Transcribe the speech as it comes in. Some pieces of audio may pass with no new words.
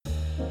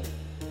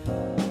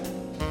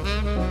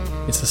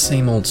It's the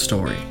same old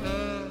story.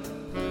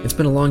 It's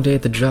been a long day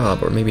at the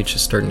job, or maybe it's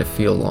just starting to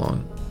feel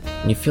long,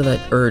 and you feel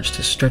that urge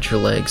to stretch your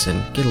legs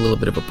and get a little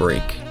bit of a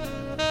break.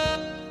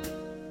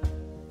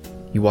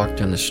 You walk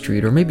down the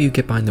street, or maybe you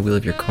get behind the wheel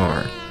of your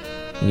car,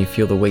 and you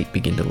feel the weight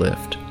begin to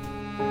lift.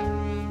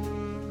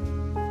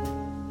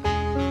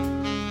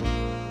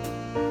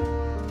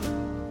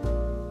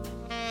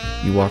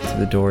 You walk through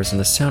the doors, and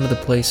the sound of the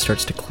place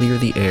starts to clear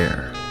the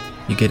air.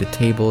 You get a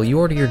table, you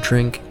order your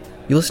drink,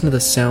 you listen to the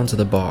sounds of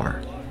the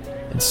bar,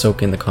 and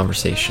soak in the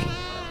conversation.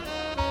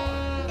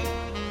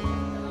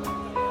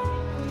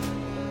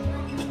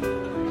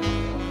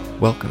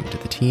 Welcome to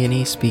the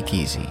TNE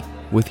Speakeasy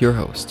with your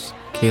hosts,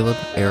 Caleb,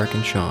 Eric,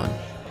 and Sean.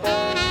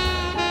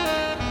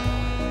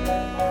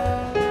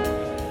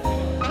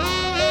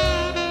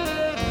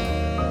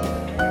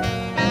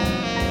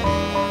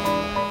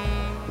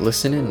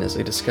 Listen in as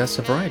they discuss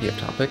a variety of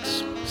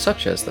topics,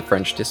 such as the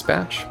French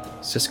Dispatch,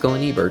 Siskel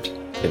and Ebert,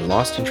 and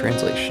Lost in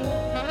Translation.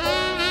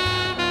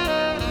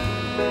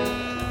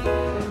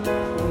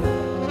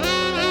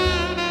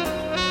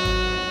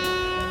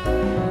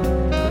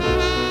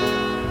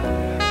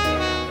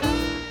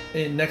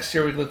 And next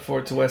year we look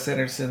forward to Wes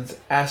Anderson's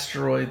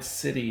Asteroid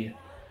City.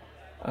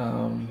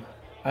 I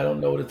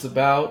don't know what it's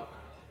about,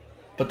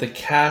 but the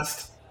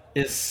cast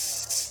is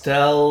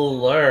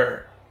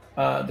stellar.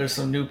 There's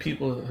some new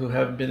people who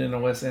haven't been in a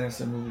Wes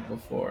Anderson movie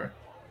before,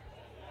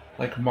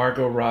 like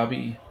Margot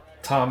Robbie,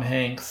 Tom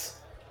Hanks,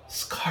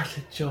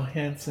 Scarlett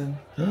Johansson.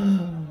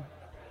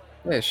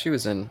 Yeah, she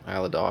was in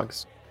Isle of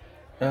Dogs.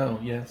 Oh,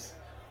 yes.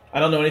 I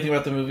don't know anything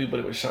about the movie, but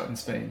it was shot in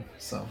Spain,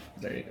 so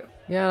there you go.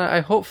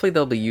 Yeah, hopefully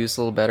they'll be used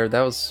a little better.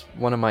 That was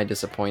one of my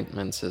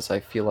disappointments, is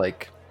I feel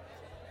like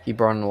he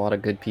brought in a lot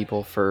of good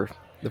people for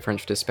the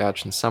French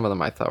Dispatch, and some of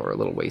them I thought were a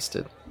little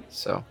wasted.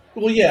 So.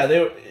 Well,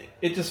 yeah,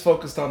 it just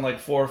focused on like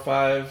 4 or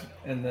 5,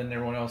 and then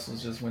everyone else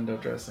was just window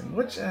dressing,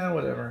 which,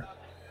 whatever.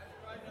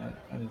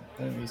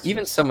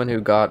 Even someone who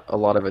got a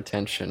lot of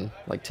attention,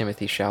 like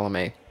Timothée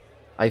Chalamet,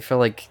 I felt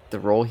like the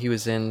role he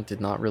was in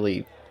did not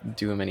really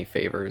do him any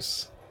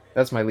favors.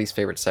 That's my least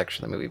favorite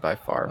section of the movie by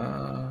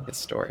far. His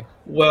story.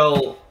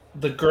 Well,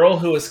 the girl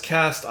who was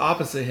cast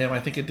opposite him, I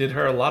think it did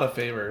her a lot of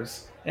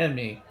favors, and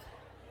me.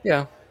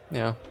 Yeah,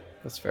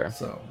 that's fair.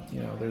 So,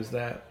 there's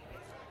that.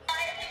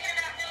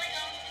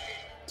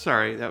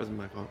 Sorry, that was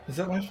my phone. Is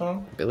that my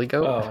phone? Billy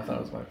Goat? Oh, I thought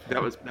it was my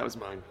phone. That was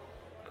mine.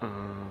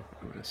 I'm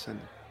gonna send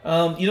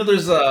it.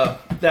 There's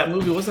that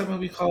movie. What's that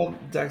movie called?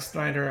 Zack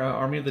Snyder,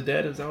 Army of the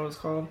Dead. Is that what it's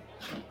called?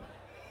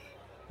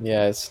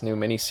 Yeah, his new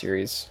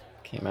miniseries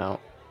came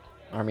out.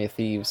 Army of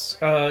Thieves.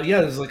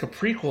 There's like a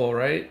prequel,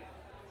 right?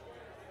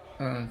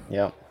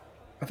 Yeah.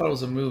 I thought it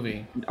was a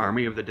movie.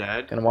 Army of the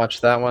Dead. Gonna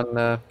watch that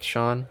one,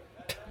 Sean?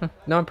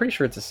 No, I'm pretty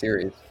sure it's a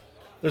series.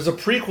 There's a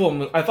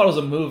prequel. I thought it was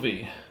a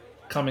movie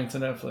coming to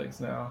Netflix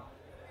now.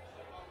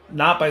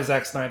 Not by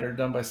Zack Snyder,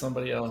 done by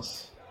somebody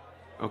else.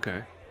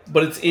 Okay.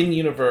 But it's in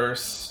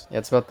universe. Yeah,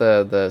 it's about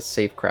the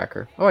safe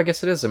cracker. Oh, I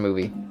guess it is a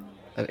movie.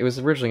 It was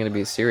originally going to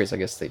be a series. I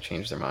guess they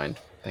changed their mind.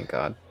 Thank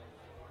God.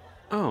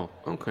 Oh,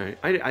 okay.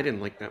 I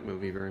didn't like that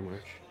movie very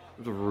much.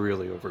 It was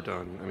really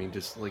overdone. I mean,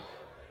 just like...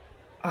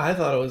 I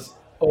thought it was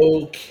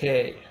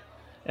okay.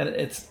 And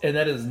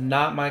that is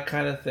not my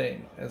kind of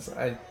thing. As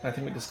I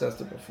think we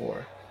discussed it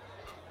before.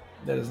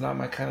 That is not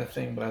my kind of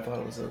thing, but I thought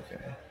it was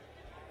okay.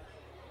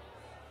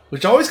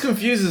 Which always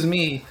confuses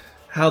me,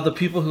 how the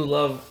people who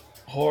love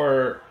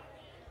horror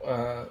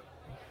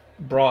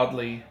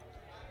broadly,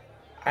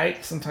 I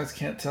sometimes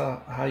can't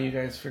tell how you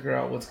guys figure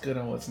out what's good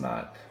and what's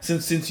not.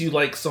 Since you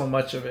like so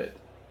much of it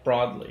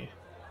broadly,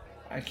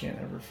 I can't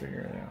ever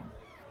figure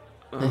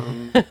it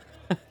out.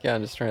 Yeah,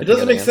 I'm just trying to. It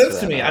doesn't make sense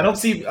to me. I don't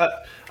see.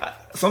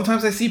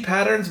 Sometimes I see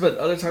patterns, but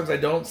other times I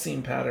don't see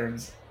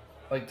patterns.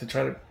 Like to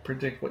try to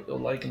predict what you'll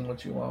like and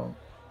what you won't.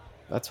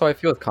 That's how I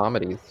feel with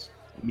comedies.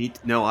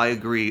 No, I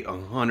agree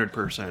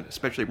 100%,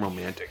 especially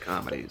romantic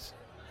comedies.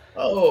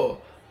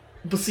 Oh,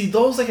 but see,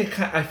 those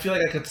I feel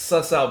like I could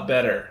suss out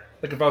better.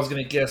 Like if I was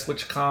going to guess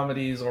which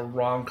comedies or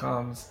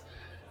rom-coms,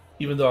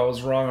 even though I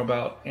was wrong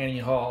about Annie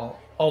Hall.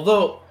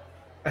 Although,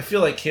 I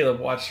feel like Caleb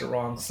watched it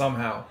wrong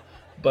somehow.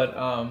 But,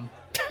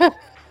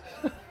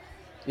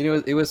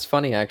 it was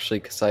funny actually,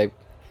 because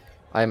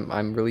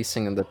I'm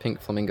releasing the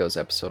Pink Flamingos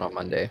episode on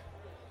Monday.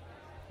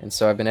 And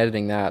so I've been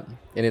editing that.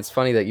 And it's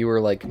funny that you were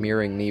like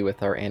mirroring me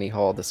with our Annie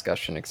Hall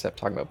discussion, except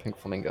talking about Pink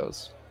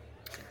Flamingos.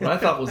 What I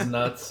thought was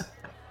nuts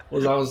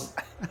was I was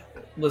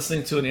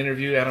listening to an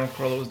interview Adam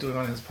Carolla was doing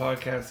on his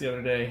podcast the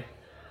other day,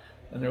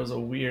 and there was a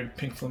weird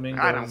Pink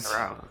Flamingos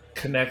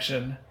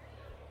connection.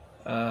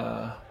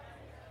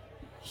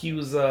 He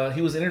was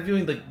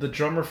interviewing the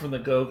drummer from the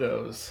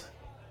Go-Go's,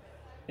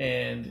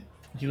 and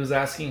he was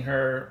asking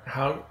her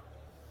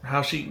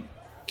how she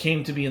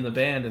came to be in the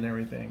band and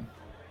everything.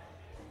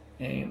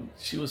 And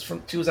she was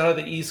out of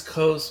the East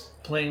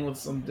Coast playing with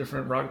some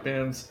different rock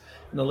bands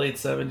in the late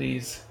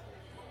 70s.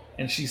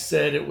 And she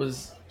said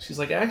she's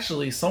like,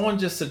 actually, someone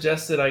just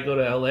suggested I go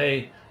to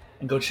LA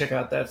and go check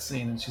out that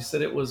scene. And she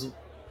said it was,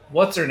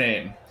 what's her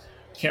name?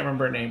 can't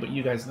remember her name, but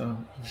you guys know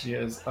who she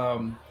is.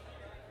 And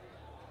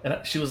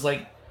she was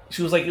like,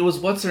 it was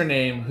what's her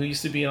name who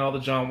used to be in all the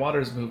John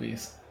Waters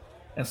movies,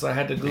 and so I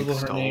had to Big Google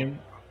her Skull. name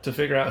to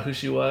figure out who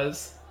she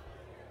was.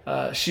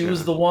 She Yeah.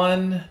 was the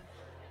one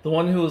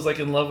who was like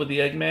in love with the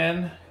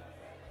Eggman.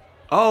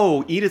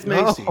 Oh, Edith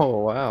Macy. Oh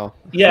wow.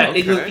 Yeah,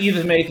 it was Okay.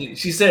 Edith Macy.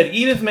 She said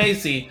Edith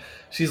Macy.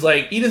 She's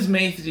like Edith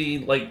Macy,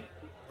 like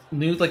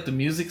knew like the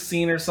music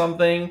scene or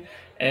something,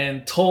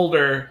 and told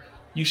her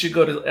you should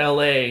go to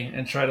L.A.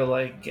 and try to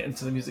like get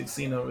into the music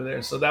scene over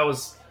there. So that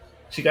was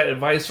she got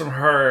advice from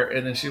her,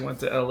 and then she went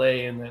to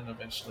L.A. and then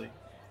eventually,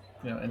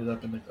 ended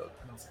up in the Go.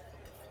 And I was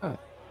like, Huh,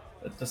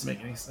 that doesn't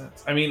make any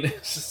sense. I mean,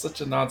 it's just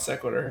such a non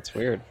sequitur. that's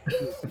weird.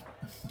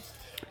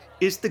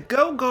 Is the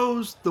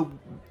Go-Go's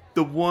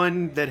the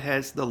one that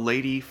has the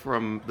lady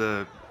from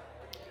the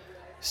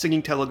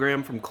Singing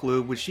Telegram from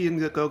Clue? Was she in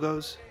the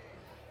Go-Go's?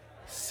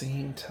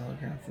 Singing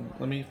telegram.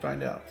 Let me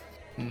find out.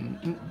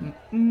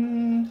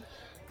 Mm-mm-mm-mm.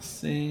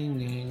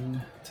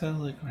 Singing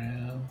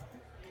telegram.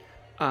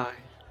 I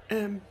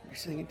am your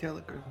Singing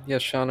Telegram. Yeah,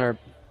 Sean,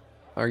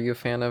 are you a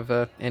fan of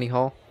Annie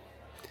Hall?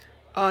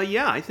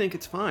 Yeah, I think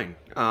it's fine.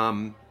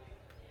 Sean,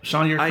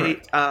 you're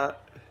correct.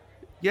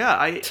 Yeah,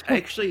 I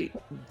actually,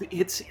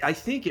 it's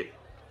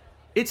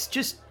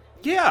just,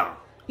 yeah,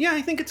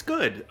 I think it's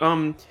good.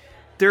 I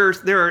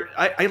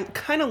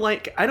kind of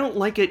like, I don't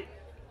like it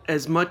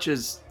as much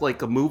as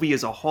like a movie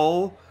as a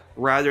whole,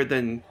 rather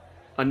than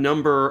a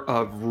number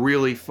of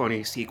really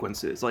funny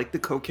sequences, like the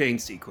cocaine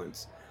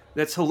sequence.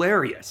 That's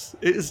hilarious.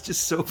 It is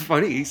just so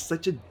funny. He's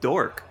such a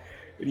dork,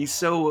 and he's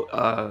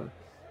so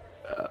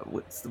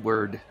what's the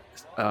word?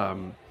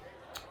 Um,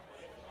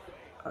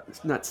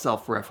 it's not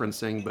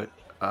self-referencing, but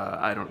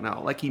I don't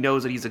know. Like he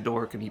knows that he's a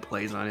dork and he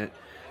plays on it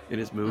in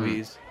his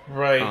movies.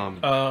 Right.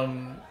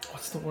 Um,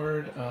 What's the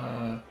word?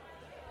 Oh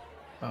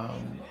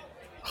God,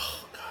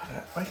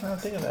 why can't I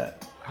think of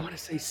that? I want to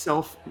say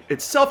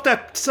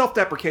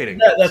self-deprecating.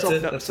 Yeah, that's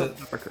it. That's it.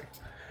 Self-deprecating.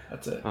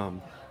 That's it.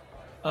 Um,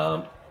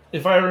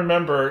 If I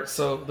remember,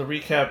 so the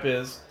recap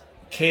is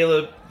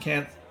Caleb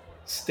can't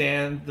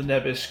stand the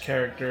Nebbish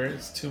character;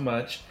 it's too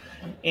much,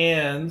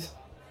 and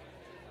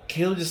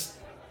Caleb just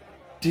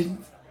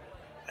didn't.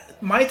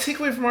 My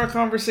takeaway from our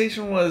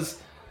conversation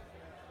was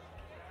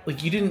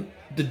like you didn't.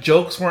 The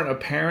jokes weren't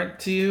apparent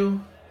to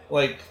you,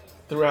 like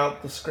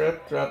throughout the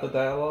script, throughout the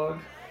dialogue.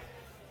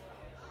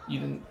 You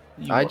didn't.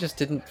 I just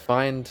didn't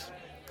find.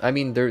 I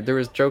mean, there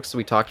was jokes that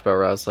we talked about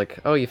where I was like,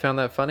 "Oh, you found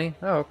that funny?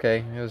 Oh,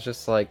 okay." It was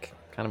just like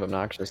kind of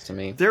obnoxious to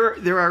me.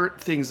 there are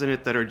things in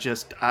it that are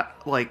just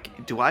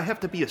like, do I have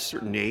to be a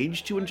certain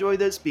age to enjoy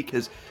this?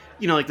 Because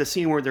like the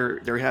scene where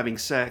they're having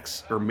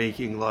sex or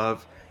making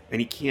love,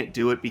 and he can't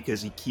do it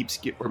because he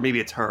or maybe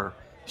it's her.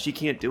 She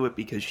can't do it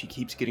because she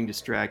keeps getting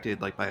distracted,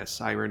 like by a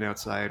siren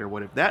outside or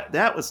whatever.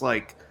 That was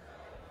like,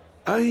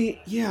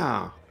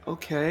 yeah,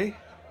 okay.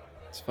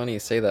 It's funny you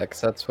say that because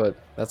that's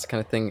the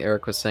kind of thing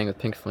Eric was saying with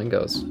Pink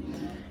Flamingos.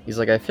 He's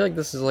like, I feel like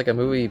this is like a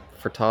movie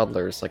for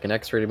toddlers, like an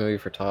X-rated movie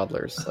for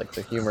toddlers. Like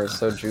the humor is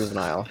so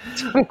juvenile.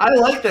 I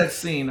like that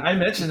scene. I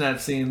mentioned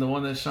that scene, the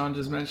one that Sean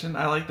just mentioned.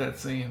 I like that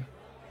scene.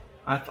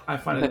 I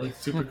find it like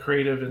super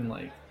creative and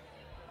like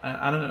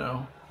I don't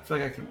know. I feel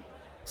like I can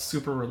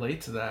super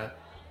relate to that.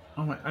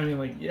 Oh my! I mean,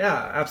 like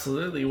yeah,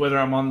 absolutely. Whether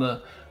I'm on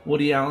the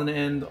Woody Allen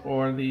end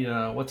or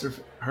the what's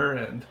her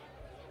end.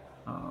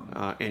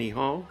 Annie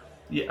Hall.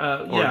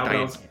 Yeah, Or yeah.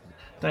 Diane.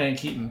 Diane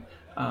Keaton.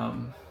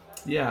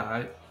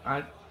 Yeah,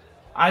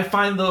 I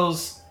find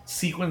those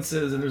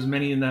sequences, and there's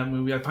many in that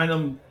movie. I find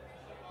them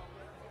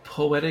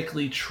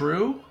poetically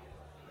true,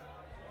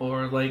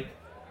 or like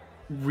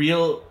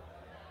real,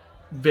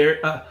 very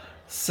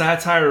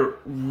satire,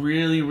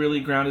 really, really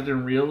grounded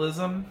in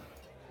realism.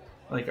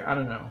 Like I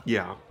don't know.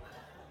 Yeah.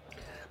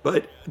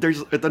 But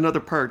there's another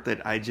part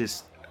that I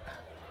just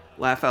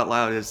laugh out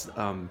loud is,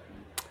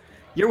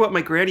 you're what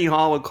my Granny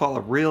Hall would call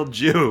a real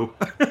Jew.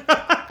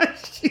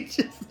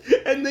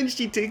 And then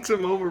she takes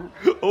him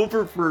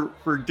over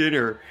for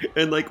dinner,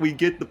 and like we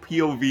get the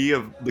POV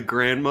of the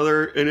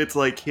grandmother, and it's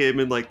like him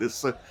in like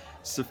this,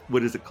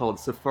 what is it called,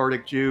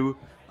 Sephardic Jew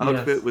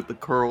outfit Yes. with the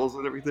curls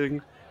and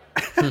everything.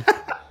 Yeah,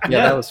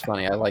 that was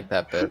funny. I like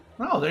that bit.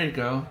 Oh, there you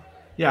go.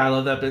 Yeah, I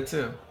love that bit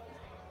too.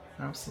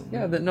 Absolutely.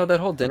 Yeah, that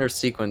whole dinner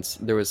sequence,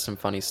 there was some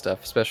funny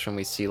stuff, especially when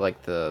we see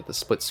like the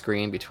split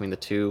screen between the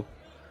two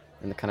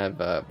and the kind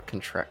of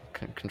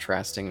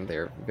contrasting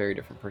their very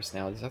different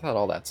personalities. I thought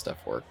all that stuff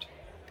worked.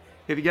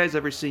 Have you guys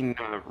ever seen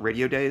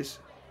Radio Days?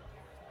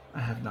 I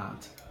have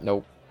not.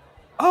 Nope.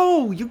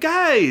 Oh, you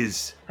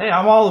guys! Hey,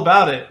 I'm all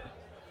about it.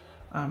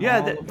 Yeah,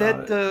 all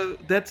about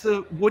it. that's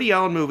a Woody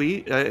Allen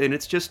movie, and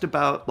it's just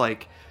about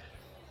like,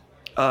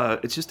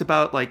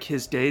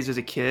 his days as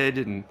a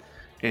kid,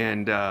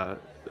 and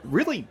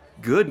really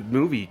good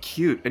movie,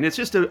 cute, and it's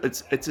just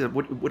it's a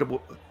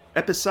what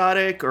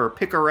episodic or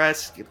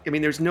picaresque. I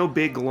mean, there's no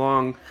big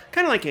long,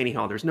 kind of like Annie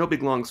Hall. There's no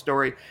big long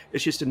story.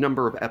 It's just a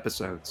number of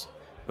episodes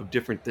of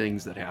different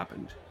things that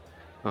happened.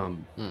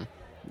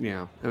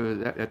 Yeah,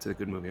 that's a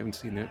good movie. I haven't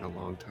seen that in a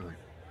long time.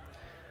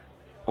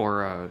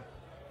 Or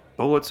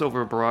Bullets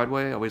Over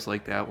Broadway. I always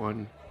liked that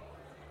one.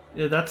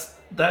 Yeah, that's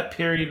that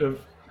period of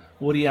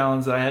Woody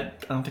Allen's. I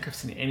don't think I've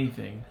seen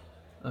anything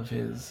of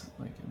his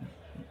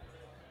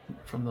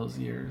from those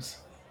years.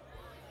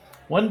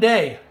 One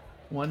day.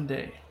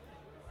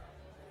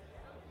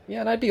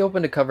 Yeah, and I'd be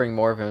open to covering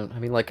more of him. I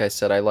mean, like I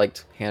said, I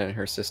liked Hannah and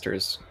Her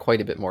Sisters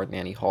quite a bit more than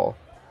Annie Hall.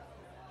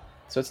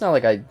 So it's not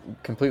like I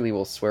completely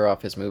will swear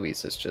off his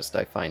movies. It's just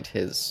I find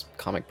his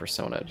comic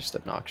persona just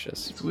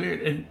obnoxious. It's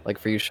weird. And Like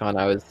for you, Sean,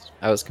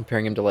 I was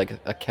comparing him to like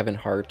a Kevin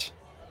Hart,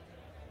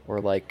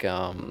 or like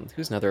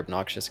who's another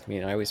obnoxious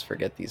comedian? I always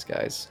forget these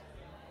guys.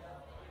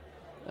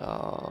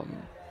 Um,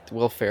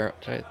 Will Ferrell.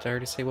 Did I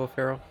already say Will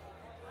Ferrell?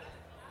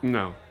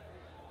 No.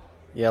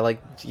 Yeah,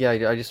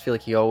 I just feel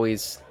like he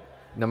always,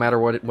 no matter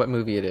what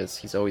movie it is,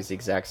 he's always the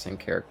exact same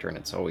character, and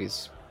it's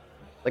always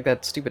like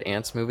that stupid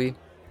Ants movie.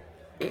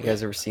 You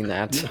guys ever seen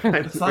that?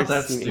 it's not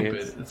that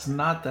stupid. It's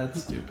not that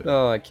stupid.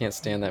 Oh, I can't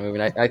stand that movie.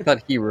 And I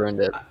thought he ruined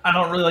it. I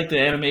don't really like the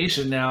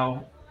animation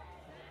now.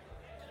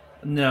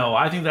 No,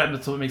 I think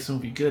that's what makes the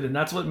movie good, and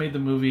that's what made the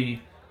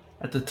movie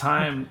at the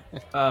time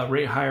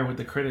rate higher with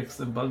the critics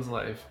than Bug's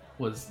Life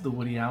was the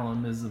Woody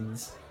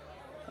Allen-isms.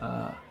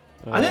 I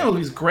think the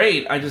movie's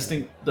great. I just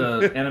think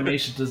the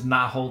animation does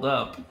not hold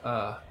up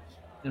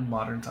in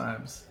modern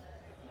times.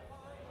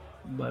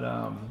 But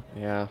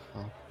Yeah.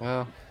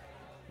 Well,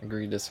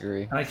 agree,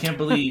 disagree. I can't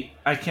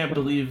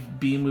believe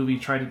B movie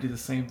tried to do the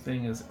same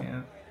thing as the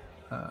Ant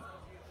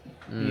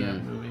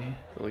movie.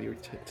 Well, you're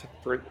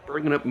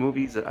bringing up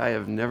movies that I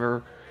have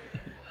never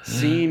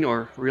seen,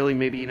 or really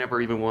maybe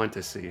never even want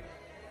to see.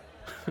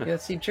 Yeah,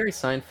 see, Jerry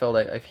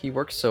Seinfeld, he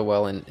works so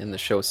well in the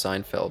show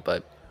Seinfeld,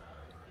 but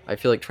I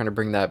feel like trying to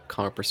bring that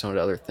comic persona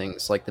to other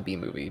things, like the B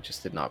movie,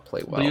 just did not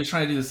play well. But he was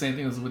trying to do the same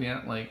thing as Woody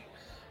Allen, like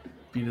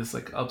be this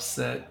like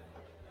upset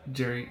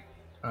Jerry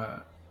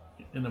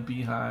in a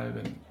beehive,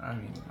 and I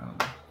mean, I don't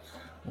know,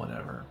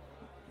 whatever,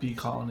 bee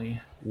colony.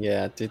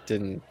 Yeah, it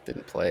didn't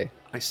play.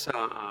 I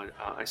saw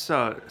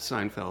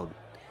Seinfeld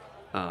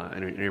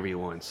in an interview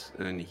once,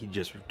 and he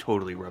just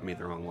totally rubbed me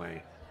the wrong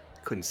way.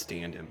 Couldn't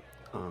stand him.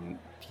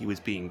 He was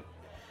being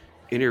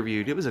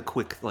interviewed. It was a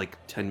quick, like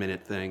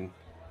 10-minute thing,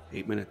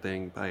 8-minute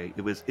thing.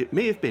 It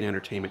may have been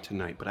Entertainment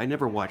Tonight, but I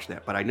never watched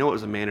that. But I know it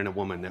was a man and a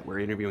woman that were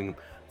interviewing him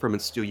from a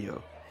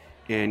studio,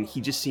 and he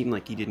just seemed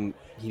like he didn't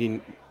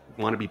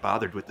want to be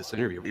bothered with this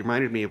interview. It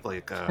reminded me of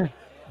like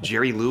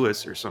Jerry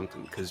Lewis or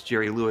something, because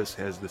Jerry Lewis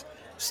has this.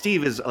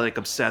 Steve is like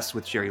obsessed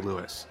with Jerry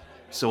Lewis,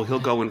 so he'll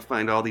go and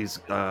find all these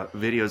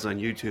videos on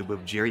YouTube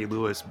of Jerry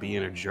Lewis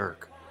being a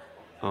jerk,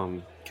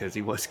 because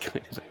he was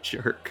kind of a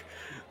jerk.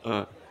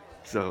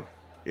 So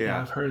yeah,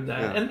 I've heard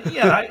that, yeah. and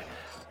yeah,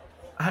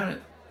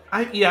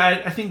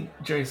 I think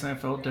Jerry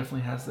Seinfeld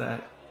definitely has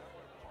that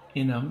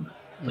in him,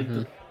 like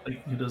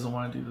like he doesn't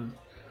want to do the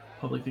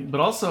public thing, but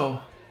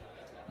also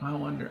I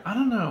wonder, I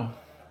don't know,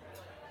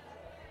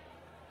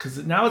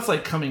 because now it's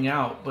like coming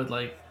out, but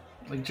like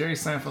Jerry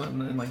Seinfeld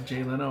and like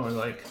Jay Leno are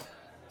like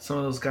some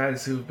of those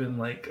guys who've been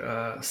like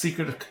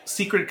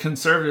secret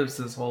conservatives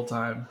this whole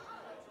time,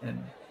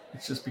 and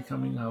it's just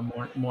becoming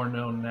more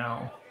known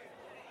now.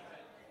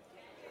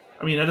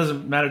 I mean, that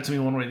doesn't matter to me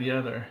one way or the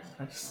other.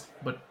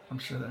 But I'm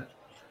sure that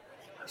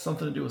has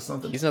something to do with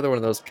something. He's another one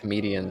of those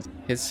comedians.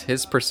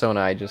 His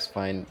persona I just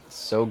find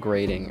so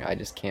grating. I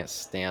just can't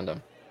stand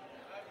him.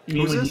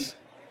 Who's this?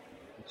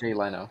 Jay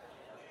Leno.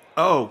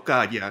 Oh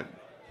God, yeah.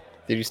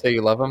 Did you say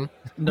you love him?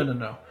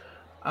 No.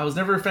 I was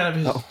never a fan of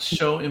his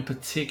show in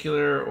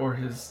particular or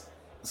his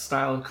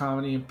style of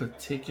comedy in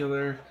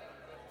particular.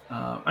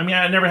 I mean,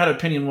 I never had an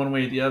opinion one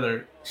way or the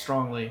other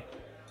strongly,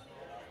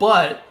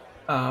 but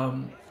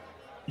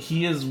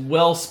he is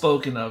well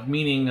spoken of,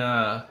 meaning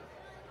as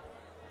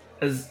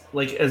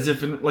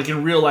if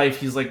in real life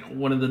he's like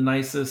one of the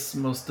nicest,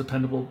 most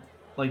dependable,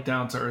 like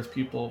down to earth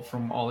people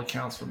from all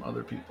accounts from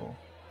other people.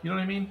 You know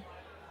what I mean?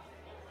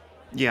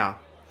 Yeah.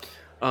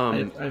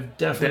 I've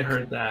definitely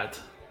heard that.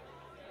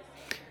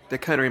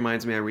 That kind of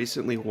reminds me. I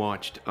recently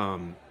watched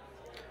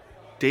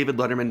David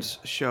Letterman's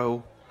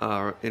show,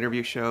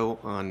 interview show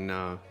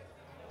on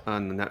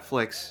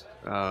Netflix.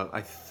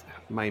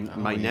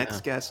 My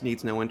next guest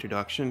needs no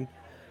introduction,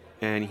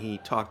 and he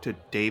talked to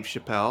Dave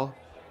Chappelle,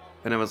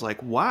 and I was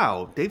like,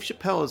 wow, Dave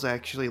Chappelle is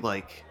actually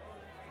like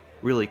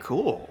really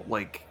cool,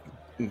 like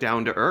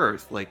down to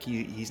earth. Like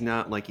he's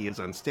not like he is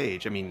on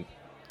stage. I mean,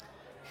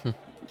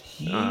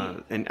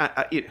 and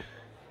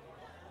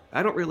I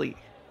don't really.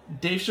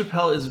 Dave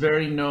Chappelle is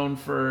very known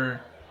for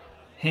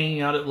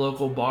hanging out at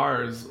local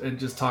bars and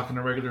just talking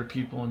to regular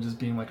people and just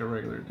being like a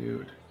regular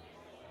dude.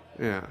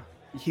 Yeah,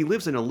 he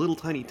lives in a little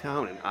tiny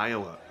town in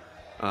Iowa.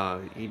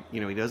 He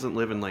doesn't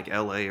live in like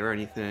L.A. or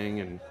anything,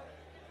 and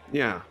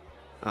yeah.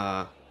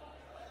 I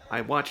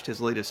watched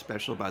his latest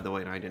special, by the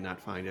way, and I did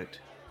not find it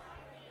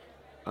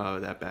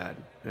that bad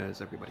as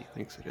everybody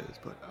thinks it is.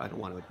 But I don't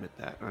want to admit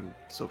that on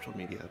social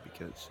media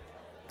because.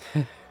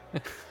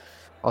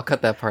 I'll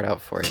cut that part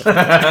out for you.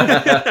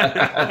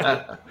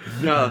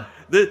 No,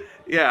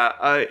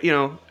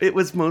 it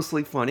was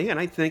mostly funny, and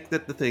I think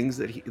that the things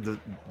that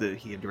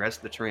he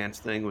addressed, the trans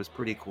thing, was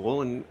pretty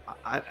cool. And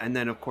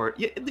then of course,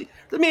 yeah,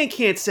 the man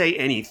can't say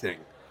anything.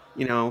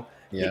 You know,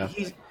 Yeah.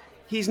 he's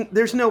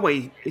there's no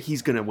way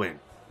he's gonna win.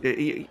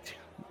 I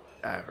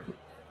don't know.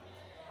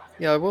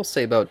 Yeah, I will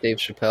say about Dave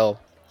Chappelle,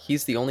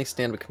 he's the only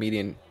stand-up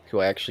comedian who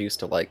I actually used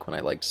to like when I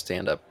liked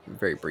stand-up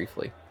very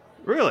briefly.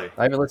 Really?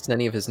 I haven't listened to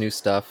any of his new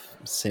stuff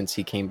since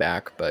he came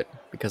back, but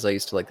because I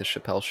used to like the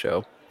Chappelle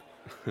show,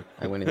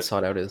 I went and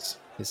sought out his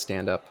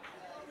stand-up.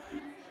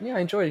 Yeah, I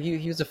enjoyed it.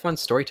 He was a fun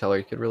storyteller.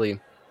 He could really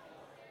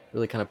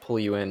kind of pull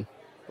you in.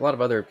 A lot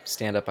of other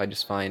stand-up I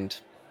just find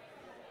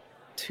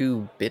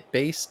too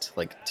bit-based,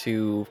 like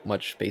too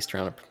much based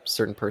around a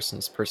certain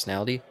person's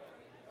personality.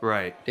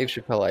 Right. Dave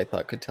Chappelle, I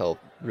thought, could tell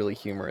really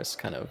humorous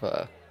kind of,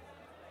 I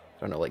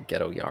don't know, like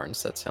ghetto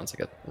yarns. That sounds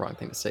like a wrong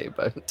thing to say,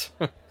 but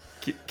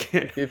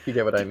if you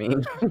get what I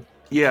mean.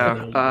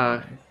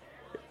 Yeah.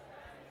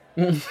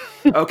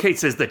 Okay,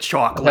 says the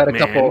chocolate I've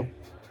man.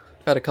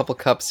 had a couple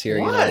cups here.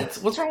 What? You know.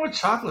 What's wrong with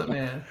Chocolate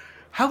Man?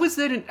 How is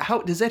that?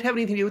 How does that have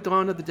anything to do with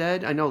Dawn of the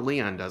Dead? I know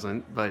Leon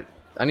doesn't, but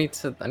I need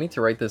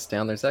to write this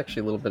down. There's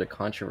actually a little bit of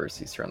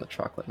controversy around the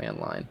Chocolate Man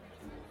line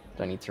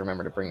that I need to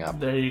remember to bring up.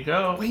 There you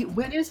go. wait,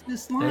 when is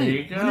this line? There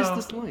you go. When is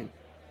this line?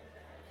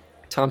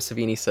 Tom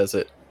Savini says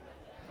it.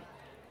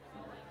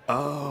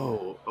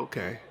 Oh,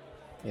 okay.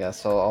 Yeah,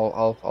 so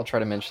I'll try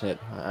to mention it.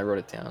 I wrote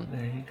it down.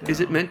 There you go.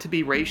 Is it meant to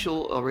be a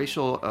racial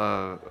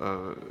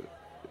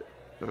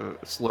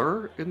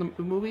slur in the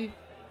movie?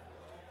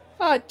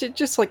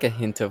 Just like a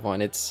hint of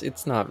one.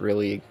 It's not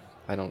really.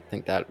 I don't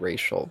think that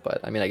racial, but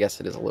I mean, I guess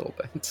it is a little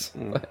bit.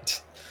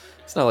 But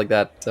it's not like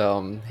that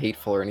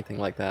hateful or anything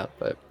like that.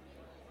 But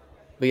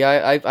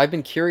yeah, I've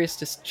been curious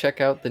to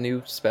check out the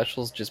new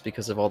specials just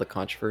because of all the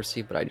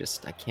controversy. But I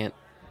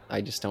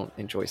just don't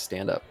enjoy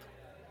stand up.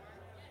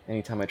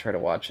 Anytime I try to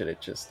watch it, I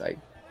just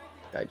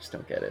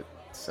don't get it.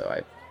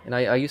 So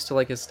I used to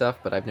like his stuff,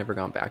 but I've never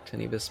gone back to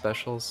any of his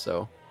specials.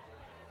 So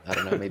I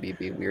don't know. Maybe it'd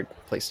be a weird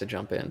place to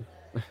jump in.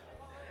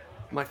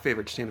 My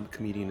favorite stand-up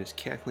comedian is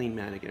Kathleen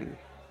Madigan.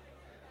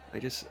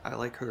 I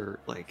like her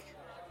like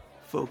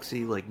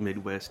folksy like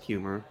Midwest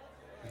humor.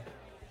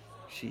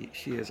 She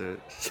has a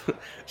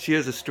she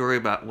has a story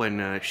about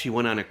when she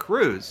went on a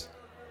cruise,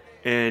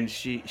 and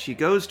she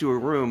goes to a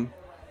room,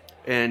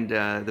 and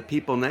the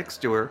people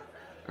next to her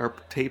are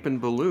taping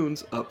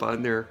balloons up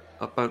on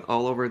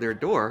all over their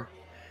door,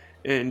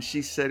 and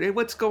she said, "Hey,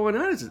 what's going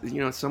on? Is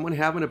it, someone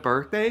having a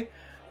birthday?"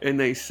 And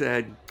they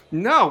said,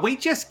 "No, we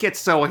just get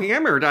so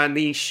hammered on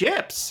these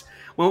ships.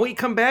 When we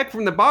come back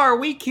from the bar,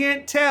 we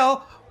can't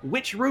tell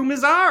which room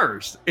is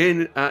ours."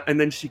 And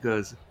then she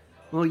goes,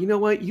 "Well, you know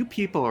what? You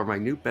people are my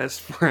new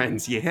best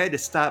friends. You had to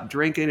stop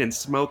drinking and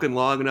smoking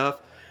long enough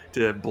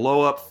to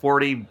blow up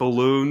 40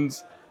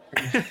 balloons."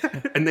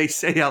 And they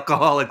say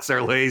alcoholics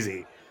are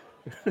lazy.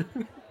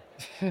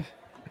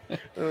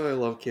 Oh, I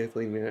love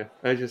Kathleen, man.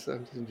 I'm just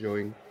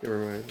enjoying. Never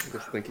mind. I'm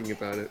just thinking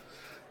about it.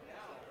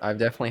 I've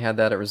definitely had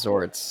that at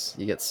resorts.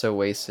 You get so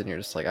wasted, and you're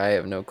just like, I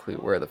have no clue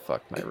where the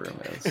fuck my room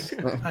is.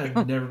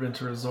 I've never been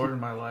to a resort in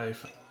my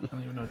life. I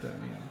don't even know what that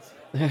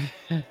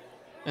means.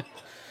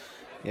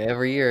 Yeah,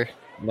 every year,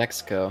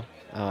 Mexico.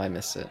 Oh, I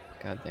miss it.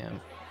 Goddamn.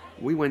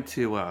 We went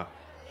to.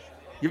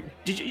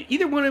 Did you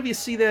either one of you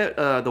see that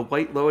the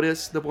White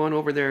Lotus, the one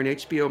over there in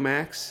HBO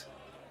Max?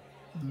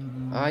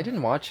 I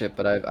didn't watch it,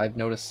 but I've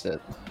noticed it.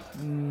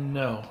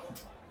 No.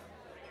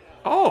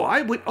 Oh,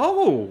 I would.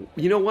 Oh,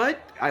 you know what?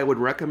 I would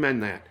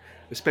recommend that,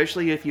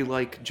 especially if you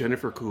like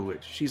Jennifer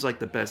Coolidge. She's like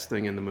the best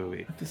thing in the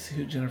movie. I have to see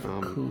who Jennifer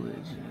Coolidge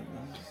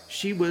is.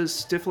 She was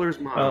Stifler's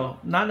mom. Oh,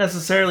 not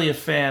necessarily a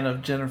fan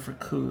of Jennifer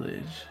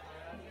Coolidge.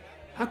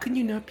 How can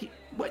you not be?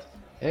 What?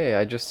 Hey,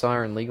 I just saw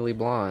her in Legally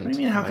Blonde. What do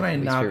you mean, how can I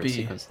least not favorite be?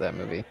 sequence of that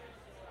movie.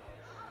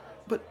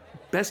 But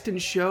Best in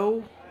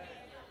Show?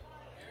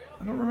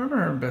 I don't remember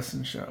her in Best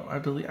in Show. I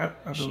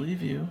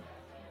believe you.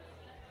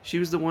 She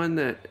was the one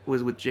that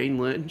was with Jane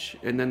Lynch,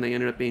 and then they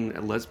ended up being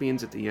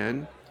lesbians at the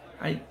end.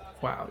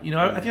 Wow.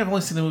 I think I've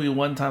only seen the movie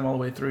one time all the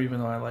way through, even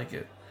though I like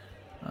it.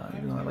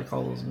 Even though I like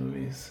all those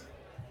movies.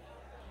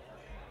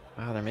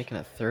 Wow, they're making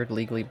a third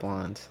Legally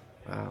Blonde.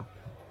 Wow.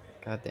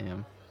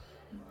 Goddamn.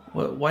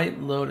 What White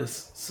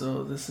Lotus?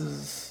 So this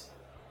is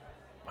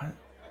what?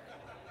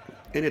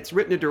 And it's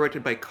written and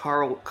directed by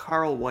Carl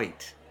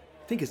White.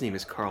 I think his name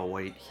is Carl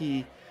White.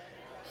 He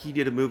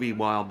did a movie a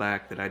while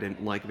back that I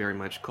didn't like very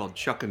much called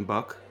Chuck and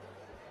Buck,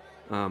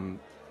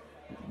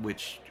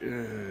 which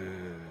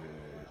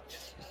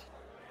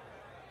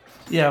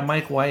Yeah,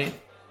 Mike White.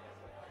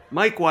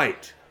 Mike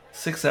White.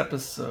 6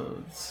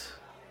 episodes.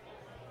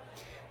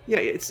 Yeah,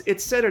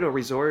 it's set at a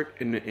resort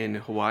in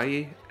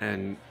Hawaii,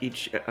 and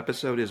each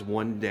episode is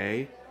one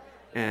day,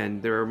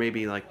 and there are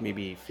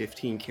maybe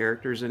 15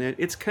 characters in it.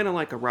 It's kind of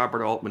like a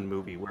Robert Altman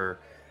movie where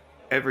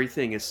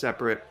everything is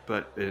separate,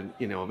 but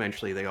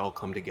eventually they all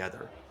come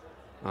together.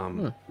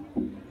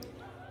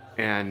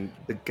 And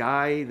the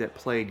guy that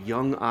played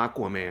young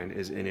Aquaman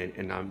is in it,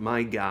 and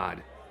my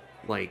God,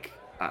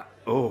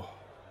 well,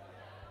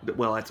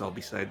 that's all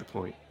beside the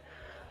point.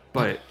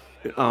 But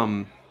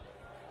Um,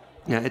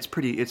 yeah, it's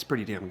pretty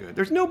damn good.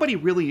 There's nobody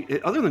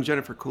really other than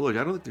Jennifer Coolidge.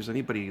 I don't think there's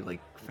anybody like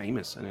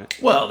famous in it.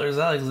 Well, there's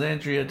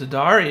Alexandria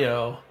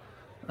Daddario.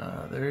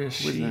 There is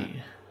Who is that?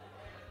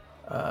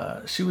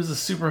 she. She was a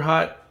super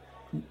hot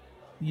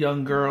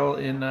young girl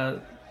in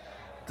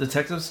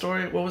Detective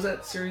Story. What was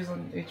that series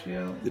on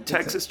HBO? The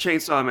Texas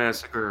Chainsaw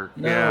Massacre.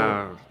 No,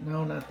 Yeah.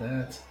 no, not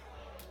that.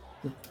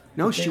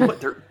 No, she was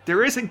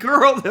there is a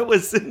girl that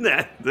was in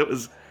that. That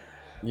was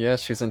Yeah,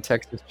 she's in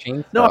Texas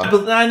Chainsaw. No,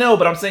 I know,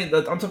 but I'm saying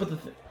that on top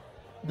of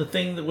the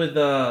thing with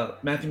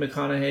Matthew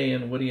McConaughey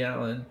and Woody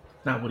Allen,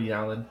 not Woody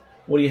Allen,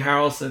 Woody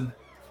Harrelson.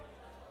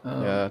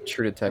 Yeah,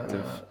 True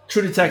Detective.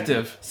 True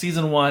Detective,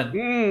 season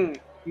 1.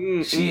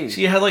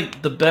 She had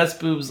like the best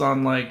boobs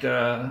on like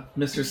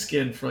Mr.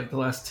 Skin for like the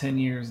last 10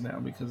 years now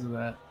because of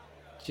that.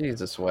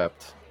 Jesus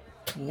wept.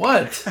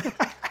 What?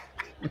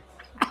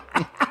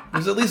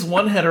 There's at least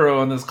one hetero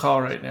on this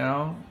call right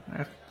now.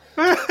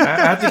 I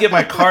have to get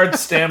my card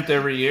stamped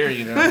every year,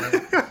 you know.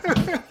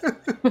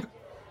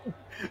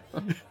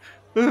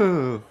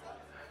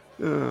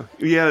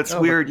 Yeah, it's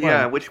weird. But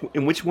Yeah,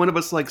 which one of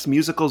us likes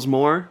musicals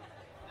more?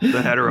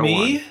 The hetero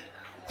Me?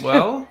 one.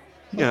 Well,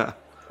 Yeah.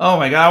 oh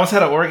my god, I almost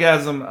had an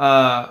orgasm.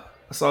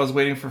 So I was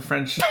waiting for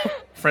French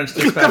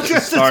Dispatch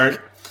to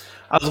start.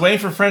 I was waiting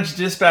for French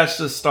Dispatch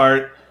to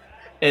start,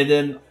 and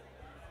then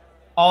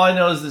all I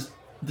know is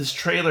this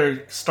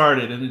trailer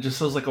started, and it just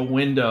shows like a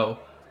window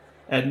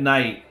at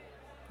night,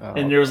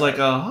 and there was like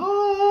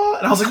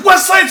and I was like,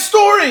 West Side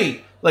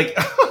Story! Like,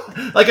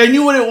 like I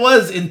knew what it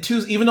was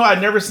even though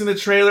I'd never seen the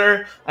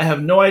trailer. I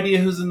have no idea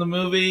who's in the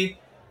movie,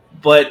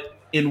 but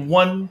in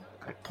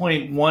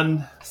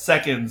 1.1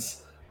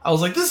 seconds, I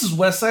was like, this is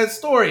West Side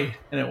Story,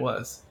 and it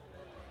was,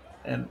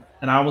 and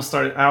I almost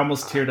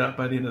teared up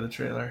by the end of the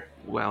trailer.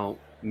 Well,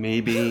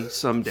 maybe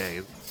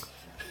someday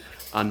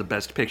on the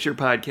Best Picture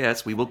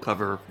podcast we will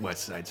cover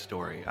West Side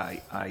Story.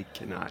 I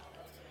cannot.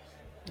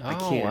 I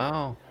can't.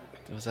 Wow.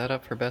 Was that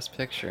up for Best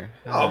Picture?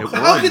 Oh, It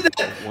how won. could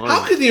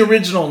how could the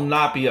original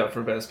not be up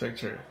for Best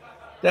Picture?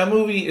 That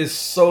movie is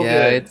so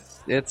good.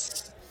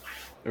 It's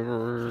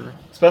Especially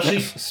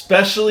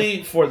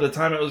for the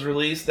time it was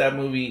released, that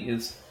movie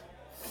is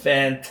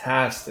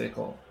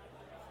fantastical.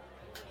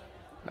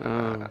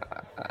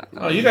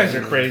 Oh, you guys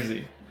are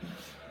crazy.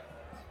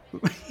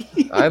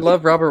 I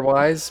love Robert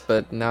Wise,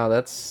 but no, I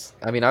like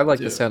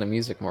The Dude. Sound of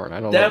Music more, and I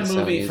don't That love The Sound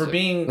of movie, for Music.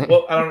 being,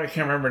 well, I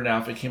can't remember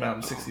now if it came out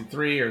in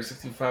 63 or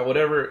 65,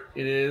 whatever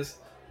it is,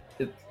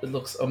 it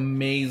looks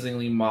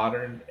amazingly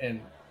modern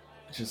and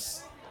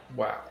just,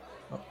 wow.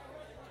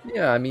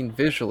 Yeah, I mean,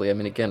 visually,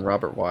 again,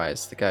 Robert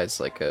Wise, the guy's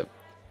like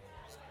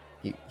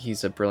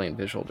he's a brilliant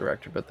visual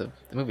director, but the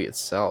movie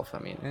itself,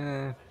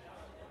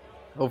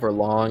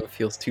 overlong,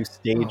 feels too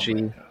stagey. Oh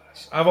my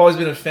gosh. I've always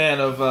been a fan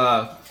of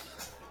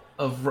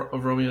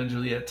Romeo and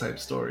Juliet type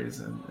stories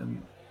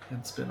and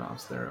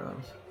spin-offs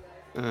thereof.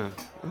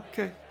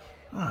 Okay.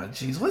 Ah,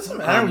 jeez, what's the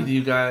matter with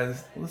you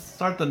guys? Let's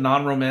start the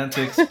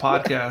non-romantics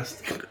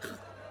podcast.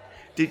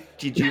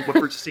 Did you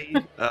ever see?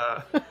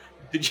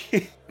 Did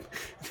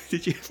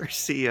you ever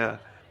see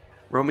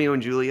Romeo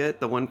and Juliet,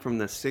 the one from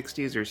the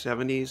 60s or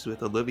 70s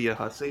with Olivia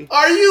Hussey?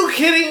 Are you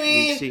kidding Have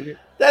me? you seen it?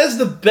 That is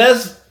the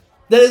best.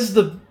 Those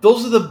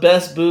are the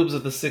best boobs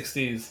of the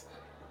 60s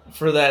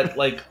for that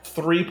like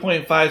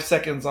 3.5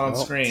 seconds on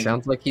Well, screen.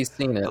 sounds like he's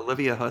seen it.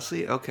 Olivia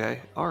Hussey?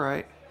 Okay. All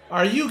right.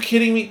 Are you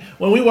kidding me?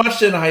 When we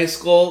watched it in high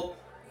school,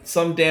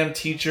 some damn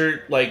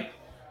teacher like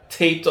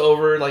taped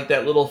over like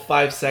that little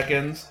 5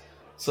 seconds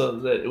so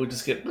that it would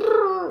just get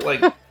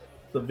like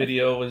the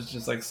video was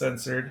just like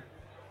censored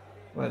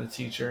by the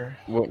teacher.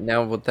 Well,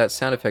 now, with that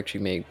sound effect you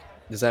made,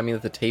 does that mean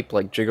that the tape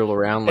like jiggled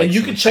around? Like And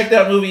you could check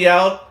that movie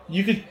out.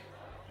 You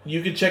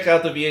could check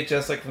out the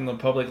VHS like from the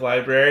public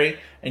library,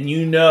 and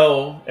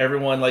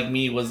everyone like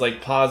me was like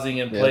pausing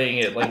and playing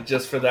it like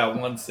just for that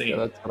one scene. Yeah,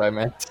 that's what I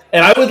meant.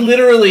 And I would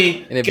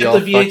literally And it'd get be all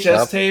the fucked VHS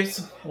up. tapes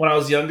when I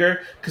was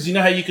younger, because you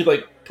know how you could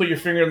like put your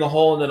finger in the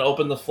hole and then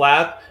open the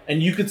flap,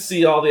 and you could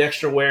see all the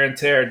extra wear and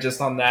tear just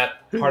on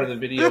that part of the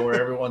video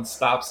where everyone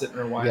stops it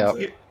and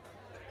rewinds it.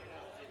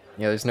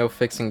 Yeah, there's no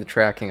fixing the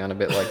tracking on a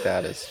bit like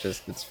that.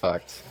 It's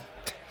fucked.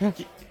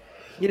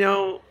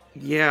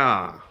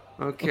 Yeah.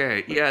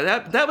 Okay. Yeah,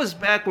 that was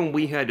back when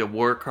we had to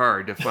work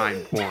hard to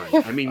find porn.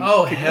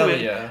 Oh, hell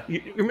yeah.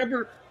 You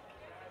remember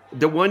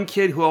the one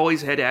kid who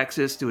always had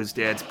access to his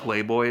dad's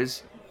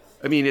Playboys?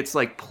 It's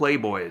like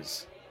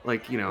Playboys.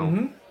 Like,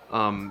 and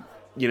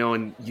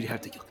you'd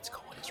have to, let's go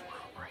in his room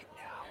right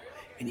now.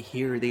 And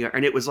here they are.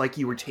 And it was like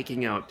you were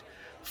taking out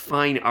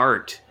fine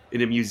art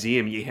in a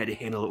museum. You had to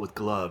handle it with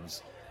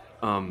gloves.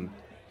 Oh,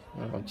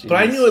 But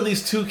I knew at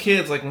least 2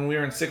 kids like when we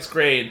were in 6th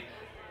grade,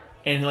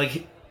 and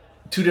like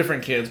 2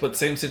 different kids, but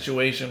same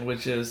situation,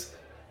 which is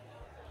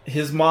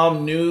his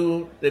mom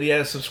knew that he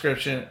had a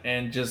subscription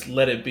and just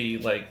let it be,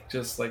 like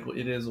just like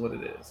it is what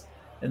it is.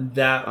 And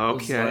that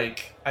was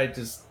like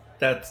that's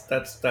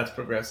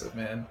progressive,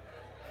 man,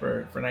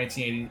 for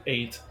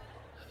 1988.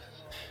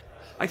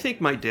 I think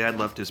my dad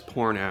left his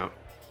porn out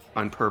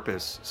on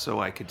purpose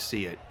so I could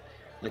see it.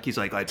 Like he's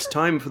like, it's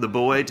time for the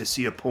boy to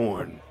see a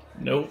porn.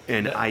 Nope.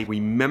 And I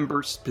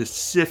remember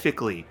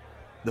specifically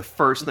the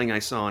first thing I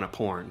saw in a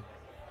porn,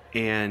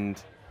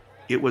 and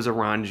it was a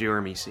Ron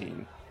Jeremy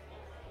scene.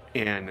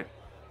 And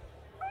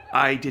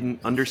I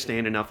didn't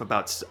understand enough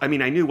about... I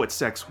mean, I knew what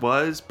sex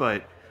was,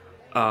 but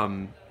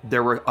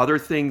there were other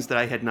things that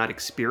I had not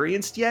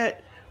experienced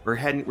yet or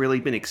hadn't really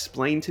been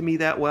explained to me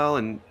that well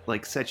in,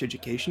 like, sex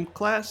education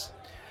class.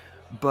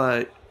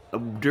 But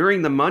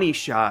during the money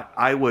shot,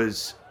 I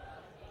was...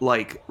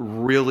 like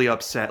really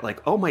upset,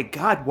 like, oh my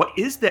god, what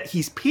is that?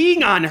 He's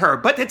peeing on her,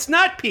 but it's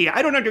not pee.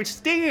 I don't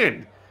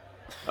understand.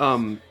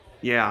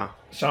 Yeah.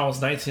 Sean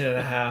was 19 and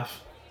a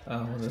half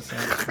when this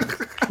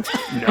happened.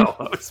 No,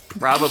 it was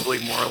probably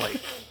more like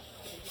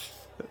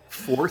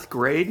 4th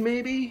grade,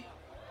 maybe.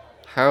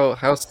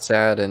 How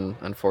sad and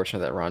unfortunate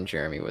that Ron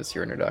Jeremy was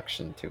your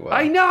introduction to.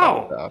 I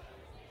know.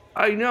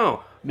 I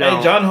know. No.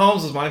 Hey, John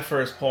Holmes was my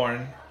first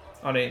porn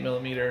on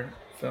 8mm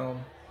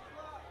film.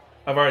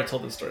 I've already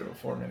told this story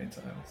before many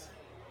times.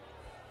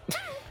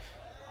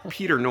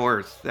 Peter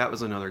North, that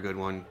was another good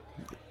one.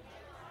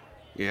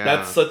 Yeah.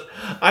 That's such...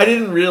 I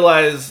didn't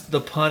realize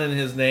the pun in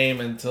his name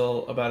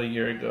until about a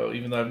year ago,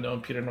 even though I've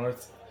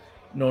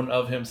known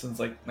of him since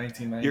like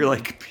 1990. You're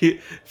like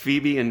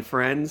Phoebe and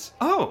Friends.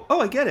 Oh,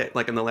 I get it.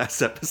 Like in the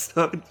last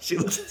episode, she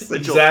looks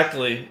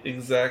exactly.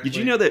 Did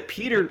you know that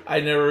Peter?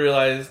 I never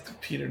realized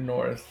Peter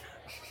North.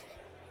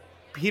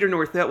 Peter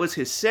North, that was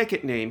his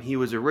second name. He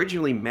was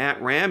originally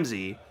Matt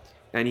Ramsey,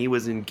 and he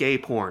was in gay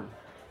porn.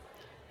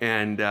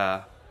 And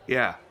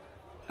yeah,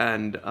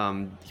 and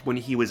when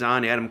he was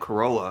on Adam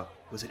Carolla,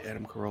 was it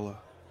Adam Carolla?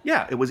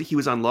 Yeah, it was. He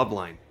was on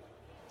Loveline,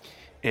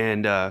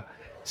 and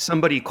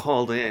somebody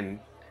called in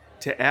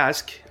to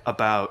ask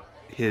about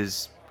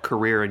his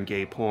career in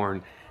gay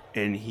porn,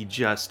 and he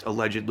just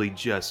allegedly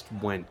just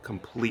went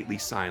completely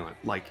silent.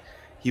 Like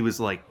he was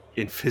like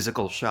in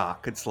physical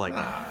shock. It's like,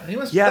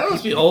 that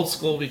must be old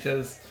school,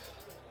 because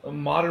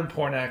modern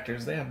porn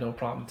actors, they have no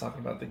problem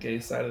talking about the gay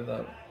side of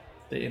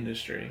the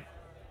industry.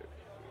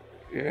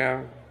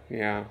 Yeah.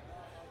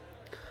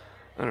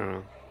 I don't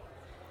know.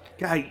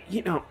 Guy,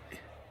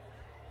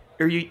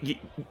 or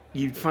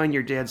you find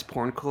your dad's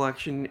porn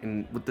collection,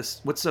 and with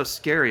this, what's so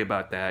scary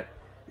about that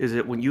is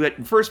that when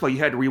first of all, you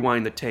had to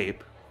rewind the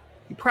tape.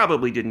 You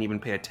probably didn't even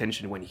pay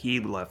attention when he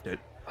left it,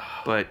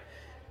 but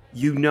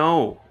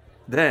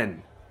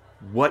then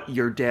what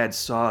your dad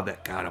saw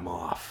that got him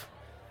off.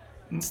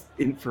 It's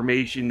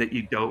information that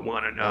you don't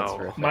want to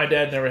know. My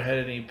dad never had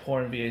any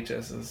porn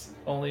VHSs,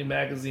 only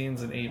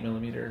magazines and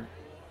 8mm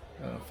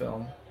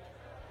film.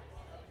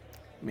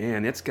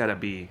 Man, it's gotta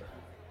be...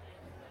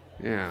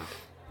 Yeah.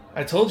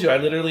 I told you, I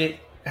literally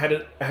had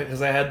it,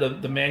 because I had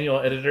the manual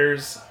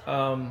editor's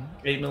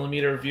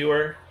 8mm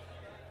viewer.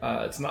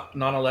 It's not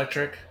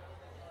non-electric.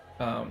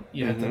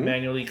 You have to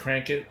manually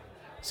crank it.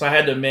 So I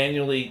had to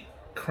manually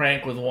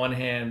crank with one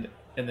hand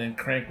and then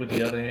crank with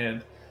the other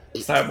hand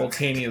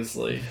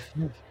simultaneously.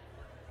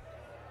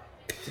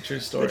 It's a true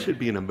story. It should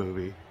be in a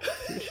movie.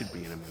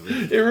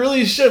 It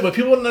really should, but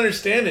people wouldn't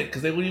understand it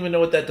because they wouldn't even know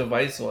what that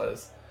device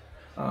was.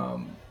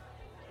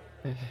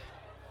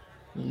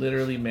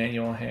 Literally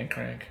manual hand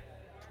crank.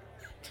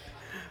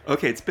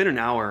 Okay, it's been an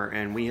hour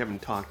and we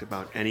haven't talked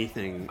about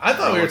anything. I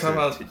thought we were talking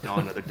about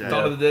Dawn of the Dead.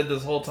 Dawn of the Dead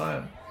this whole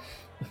time.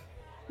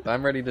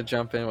 I'm ready to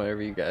jump in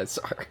whenever you guys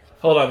are.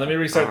 Hold on, let me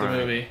restart the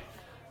movie.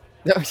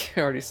 No,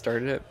 you already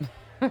started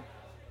it.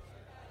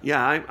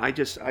 Yeah,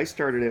 I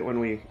started it when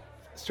we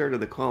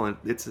started the call, and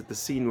it's at the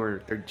scene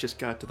where they just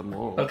got to the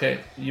mall. Okay,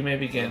 you may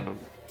begin.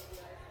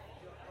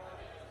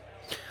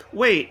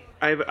 Wait,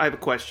 I have a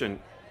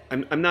question.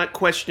 I'm not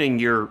questioning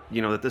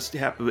that this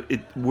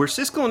happened. Were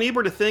Siskel and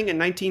Ebert a thing in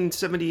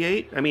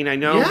 1978? I mean, I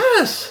know.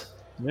 Yes!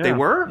 They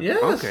were?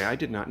 Yes. Okay, I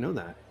did not know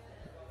that.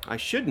 I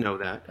should know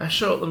that.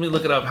 Let me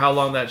look it up, how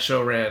long that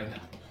show ran.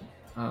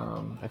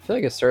 I feel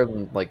like it started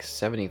in like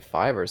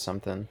 75 or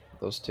something,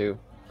 those two.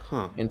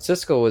 Huh. And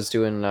Siskel was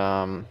doing,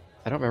 I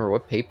don't remember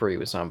what paper he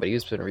was on, but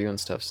he's been reviewing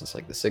stuff since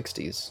like the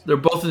 60s. They're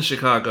both in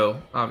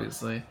Chicago,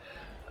 obviously.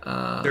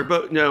 They're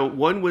both... No,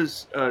 one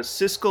was...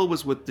 Siskel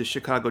was with the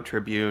Chicago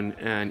Tribune,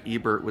 and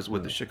Ebert was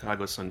with the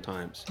Chicago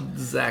Sun-Times.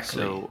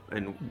 Exactly. So,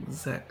 and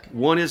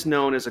one is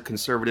known as a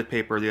conservative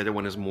paper, the other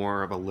one is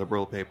more of a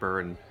liberal paper,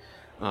 and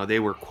they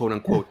were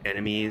quote-unquote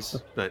enemies,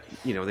 but,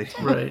 they...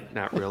 Right.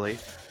 Not really.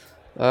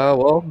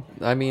 Well,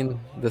 I mean,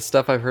 the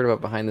stuff I've heard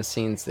about behind the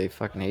scenes, they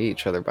fucking hate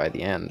each other by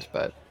the end,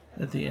 but...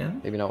 At the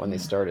end? Maybe not when they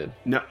started.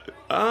 No,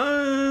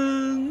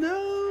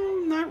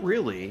 not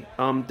really.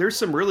 There's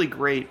some really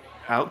great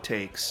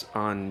outtakes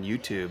on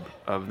YouTube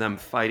of them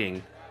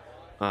fighting.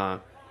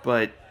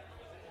 But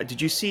did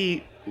you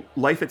see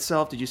Life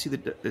Itself? Did you see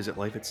is it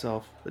Life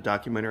Itself? The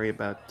documentary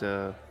about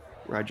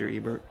Roger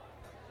Ebert?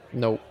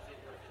 Nope.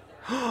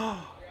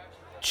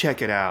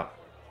 Check it out.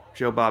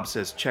 Joe Bob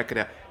says, check it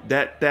out.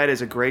 That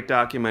is a great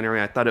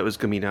documentary. I thought it was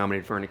going to be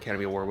nominated for an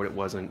Academy Award, but it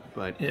wasn't.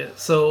 But yeah,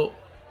 so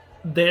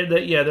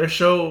their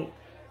show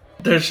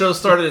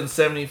started in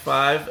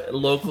 75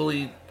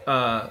 locally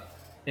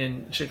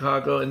in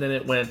Chicago, and then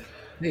it went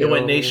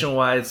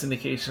nationwide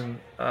syndication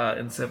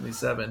in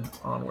 77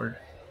 onward.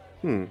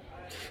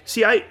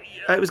 See, I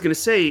was going to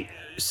say,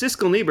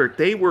 Siskel and Ebert,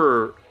 they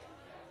were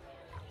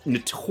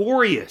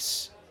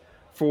notorious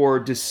for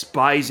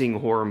despising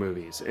horror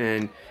movies.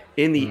 And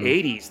in the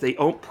 80s, they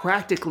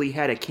practically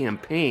had a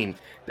campaign.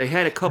 They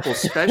had a couple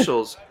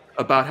specials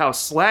about how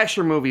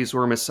slasher movies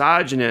were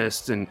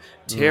misogynist and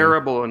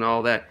terrible and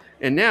all that.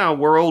 And now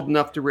we're old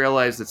enough to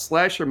realize that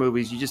slasher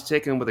movies, you just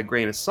take them with a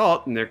grain of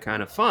salt and they're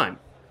kind of fun.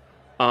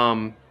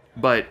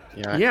 But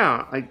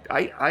yeah,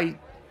 I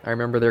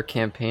remember their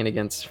campaign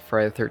against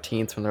Friday the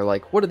 13th when they're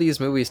like, what do these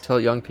movies tell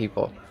young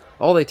people?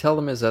 All they tell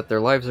them is that their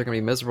lives are going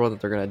to be miserable,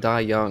 that they're going to die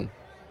young.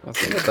 I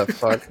was like, what the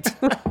fuck?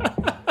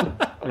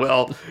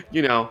 well,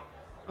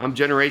 I'm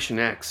Generation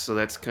X, so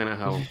that's kind of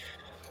how,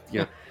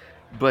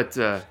 But,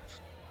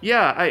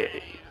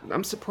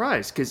 I'm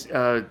surprised because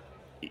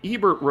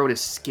Ebert wrote a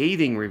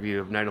scathing review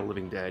of Night of the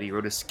Living Dead. He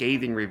wrote a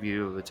scathing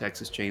review of the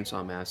Texas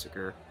Chainsaw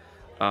Massacre.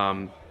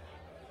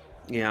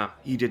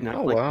 He did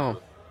not like.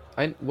 Wow.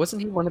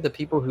 Wasn't he one of the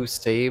people who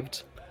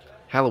saved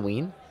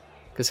Halloween?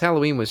 Because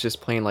Halloween was just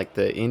playing like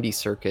the indie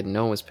circuit and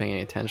no one was paying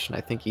any attention.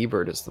 I think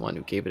Ebert is the one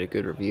who gave it a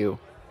good review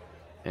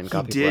and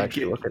got people to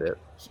actually look at it.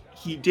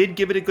 He did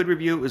give it a good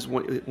review. It was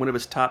one of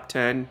his top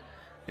 10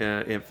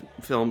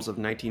 films of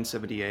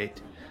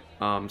 1978.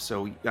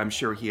 So I'm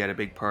sure he had a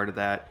big part of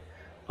that.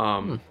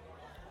 I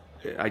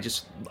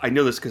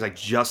know this because I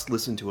just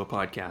listened to a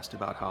podcast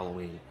about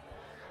Halloween.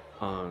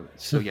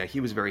 So yeah, he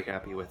was very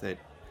happy with it.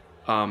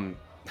 Can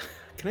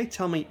I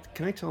tell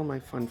my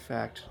fun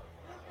fact,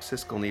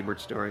 Siskel and Ebert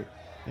story?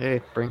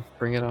 Hey,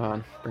 bring it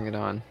on. Bring it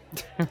on.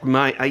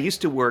 I used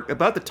to work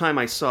about the time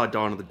I saw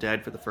Dawn of the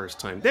Dead for the first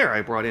time. There,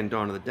 I brought in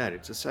Dawn of the Dead.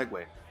 It's a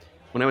segue.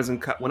 When I was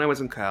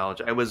in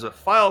college, I was a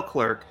file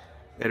clerk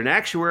at an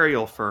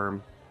actuarial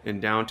firm in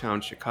downtown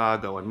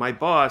Chicago, and my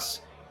boss,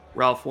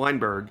 Ralph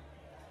Weinberg,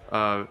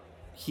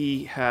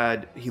 he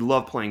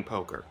loved playing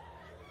poker.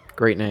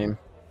 Great name.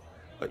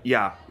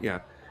 Yeah.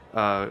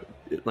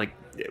 Like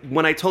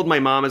when I told my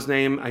mom his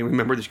name, I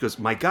remember that she goes,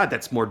 "My God,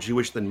 that's more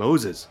Jewish than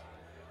Moses."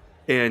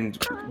 And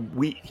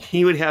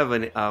he would have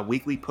a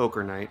weekly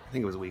poker night. I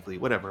think it was weekly,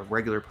 whatever,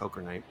 regular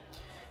poker night.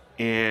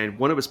 And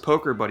one of his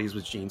poker buddies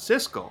was Gene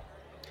Siskel.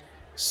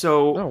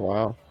 So, oh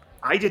wow,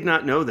 I did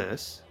not know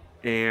this,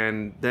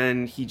 and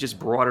then he just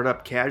brought it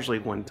up casually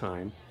one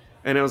time,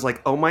 and I was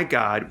like, "Oh my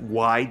God,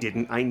 why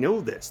didn't I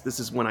know this?" This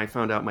is when I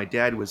found out my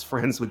dad was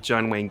friends with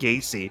John Wayne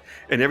Gacy,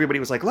 and everybody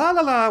was like, "La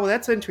la la, well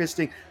that's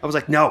interesting." I was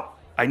like, "No,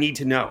 I need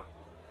to know.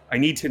 I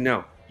need to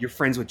know. You're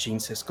friends with Gene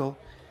Siskel?"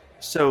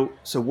 So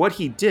what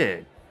he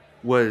did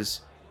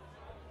was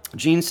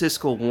Gene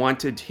Siskel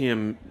wanted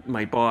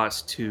my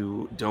boss,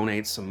 to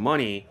donate some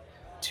money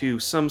to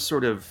some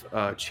sort of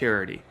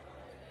charity.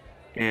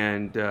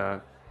 And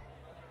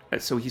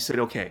so he said,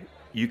 "Okay,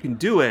 you can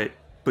do it,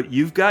 but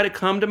you've got to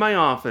come to my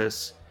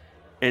office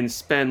and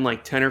spend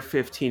like 10 or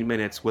 15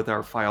 minutes with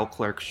our file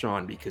clerk,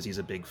 Sean, because he's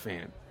a big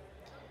fan."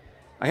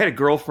 I had a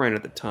girlfriend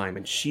at the time,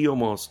 and she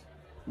almost,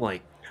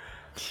 like,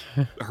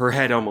 her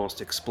head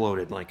almost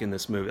exploded, like, in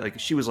this movie. Like,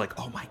 she was like,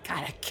 "Oh my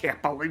God, I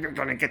can't believe you're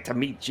going to get to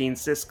meet Gene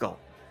Siskel."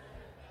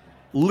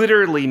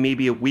 Literally,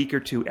 maybe a week or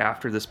two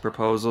after this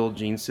proposal,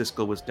 Gene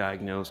Siskel was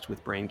diagnosed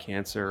with brain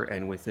cancer,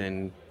 and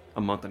within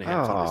a month and a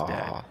half, he was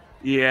dead.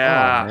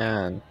 Yeah. Oh,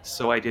 man.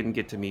 So I didn't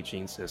get to meet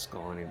Gene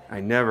Siskel, and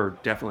I never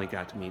definitely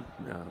got to meet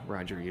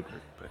Roger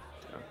Ebert. But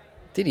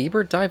did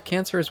Ebert die of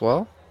cancer as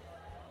well?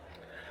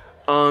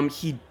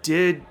 He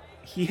did.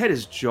 He had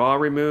his jaw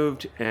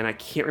removed, and I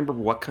can't remember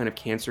what kind of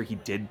cancer he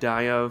did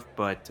die of.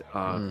 But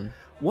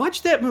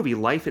watch that movie,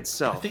 Life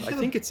Itself. I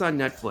think it's on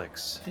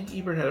Netflix. I think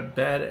Ebert had a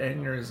bad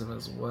aneurysm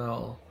as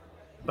well,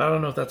 but I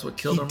don't know if that's what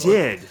killed him. He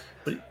did.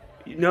 But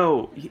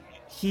no,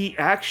 he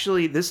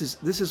actually. This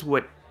is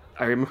what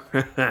I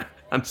remember.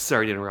 I'm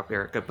sorry to interrupt,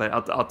 Erica, but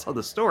I'll tell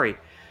the story.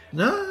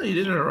 No, you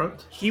didn't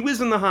interrupt. He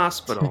was in the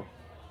hospital,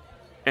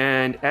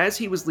 and as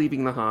he was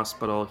leaving the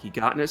hospital, he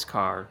got in his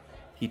car.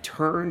 He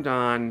turned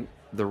on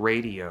the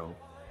radio,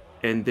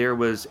 and there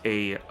was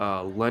a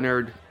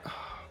Leonard.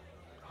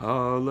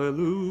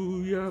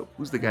 Hallelujah.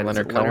 Who's the guy?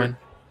 Leonard Cohen.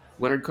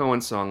 Leonard Cohen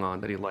song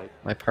on that he liked.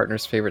 My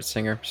partner's favorite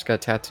singer. She's got a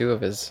tattoo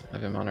of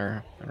him on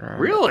her arm.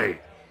 Really?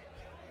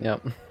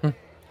 Yep.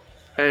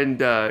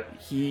 And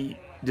he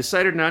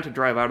decided not to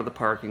drive out of the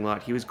parking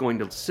lot. He was going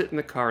to sit in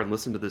the car and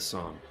listen to this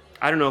song.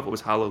 I don't know if it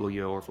was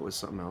Hallelujah or if it was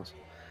something else.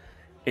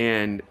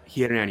 And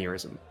he had an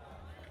aneurysm.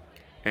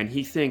 And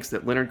he thinks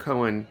that Leonard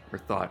Cohen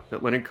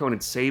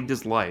had saved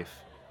his life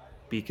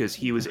because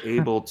he was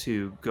able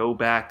to go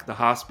back. The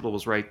hospital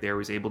was right there. He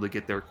was able to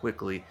get there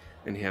quickly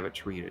and have it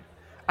treated.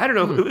 I don't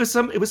know. It was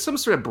some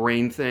sort of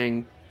brain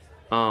thing.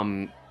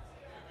 And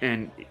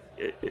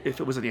if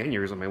it was an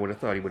aneurysm, I would have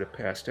thought he would have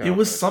passed out. It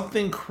was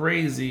something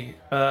crazy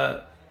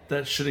that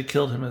should have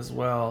killed him as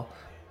well.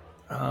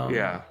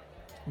 Yeah.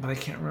 But I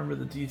can't remember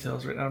the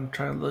details right now. I'm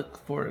trying to look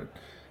for it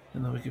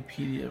in the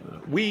Wikipedia.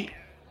 But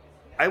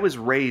I was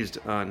raised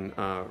on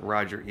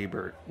Roger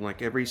Ebert.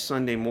 Like every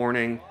Sunday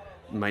morning,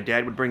 my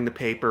dad would bring the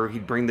paper.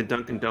 He'd bring the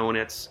Dunkin'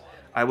 Donuts.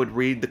 I would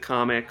read the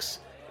comics,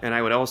 and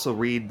I would also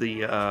read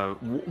the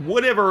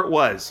whatever it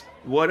was,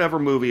 whatever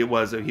movie it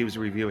was that he was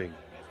reviewing,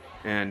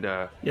 and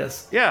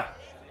Yes. yeah,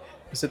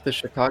 Is it the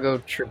Chicago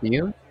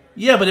Tribune?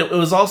 Yeah, but it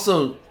was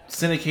also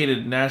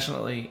syndicated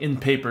nationally in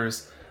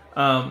papers.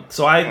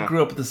 So I yeah,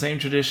 grew up with the same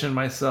tradition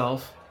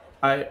myself.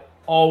 I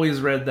always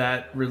read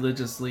that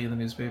religiously in the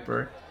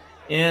newspaper.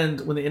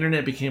 And when the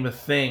internet became a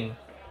thing,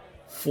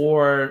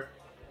 for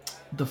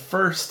the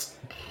first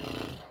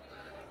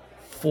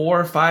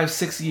 4, 5,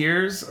 6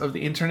 years of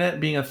the internet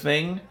being a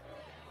thing,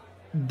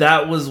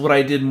 that was what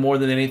I did more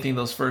than anything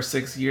those first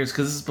 6 years.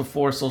 Because this is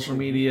before social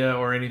media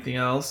or anything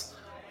else.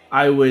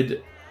 I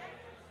would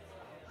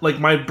like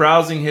my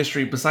browsing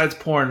history besides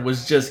porn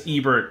was just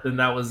Ebert, and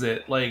that was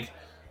it. Like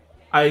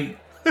I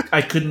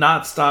I could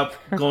not stop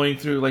going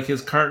through like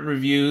his current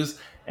reviews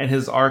and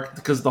his arc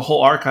because the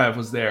whole archive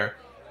was there.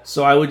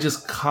 So I would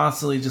just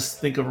constantly just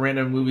think of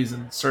random movies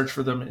and search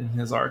for them in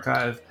his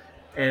archive,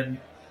 and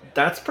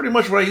that's pretty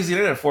much what I used the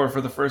internet for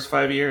the first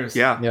 5 years.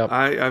 yeah. Yep.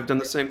 I've done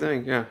the same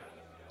thing. Yeah,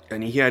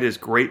 and he had his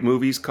great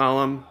movies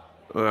column,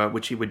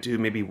 which he would do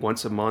maybe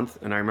once a month.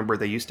 And I remember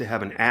they used to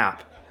have an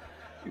app.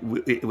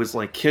 It was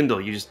like Kindle.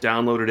 You just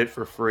downloaded it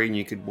for free, and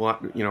you could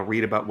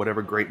read about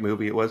whatever great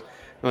movie it was.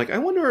 I'm like, I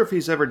wonder if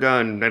he's ever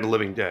done Night of the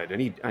Living Dead,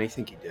 and I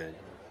think he did.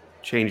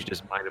 Changed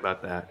his mind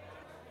about that.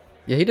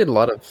 Yeah, he did a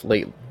lot of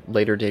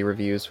later day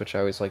reviews, which I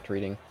always liked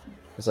reading.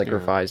 His like Yeah.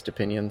 revised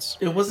opinions.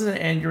 It wasn't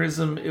an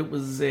aneurysm. It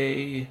was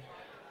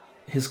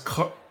his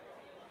car.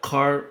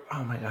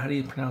 Oh my god, how do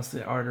you pronounce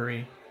the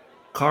artery?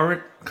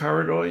 Carotid.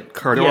 Carotid?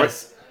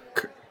 Yes.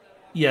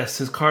 Yes,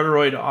 his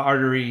carotid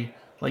artery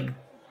like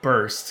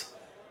burst.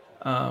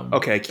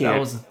 Okay, I can't. That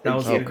was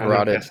Oh, I'm gonna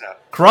carotid. pass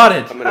out.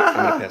 carotid. I'm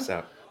gonna pass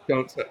out.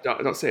 Don't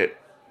say it.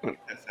 I'm gonna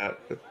pass out.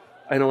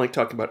 I don't like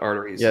talking about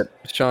arteries. Yeah,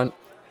 Sean,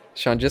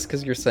 just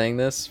because you're saying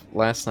this,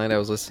 last night I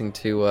was listening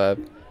to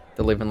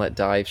the Live and Let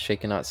Die,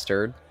 Shaken Not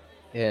Stirred,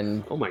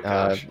 and Oh my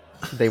gosh.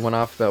 they went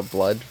off about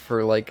blood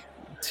for like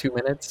 2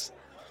 minutes,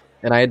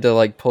 and I had to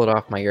like pull it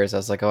off my ears. I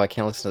was like, oh, I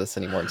can't listen to this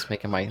anymore. It's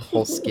making my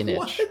whole skin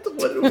itch.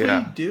 What did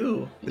Yeah. we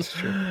do? It's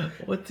true.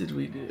 What did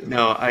we do?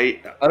 No,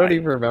 I don't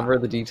even remember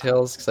the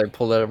details because I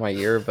pulled it out of my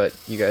ear, but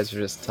you guys were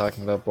just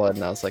talking about blood,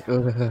 and I was like,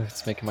 ugh,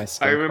 it's making my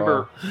skin I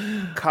remember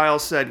crawl. Kyle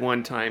said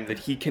one time that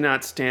he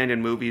cannot stand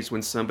in movies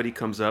when somebody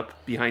comes up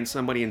behind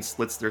somebody and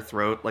slits their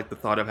throat. Like the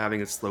thought of having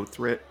his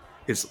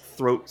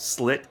throat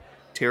slit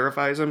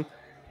terrifies him.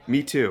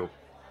 Me too.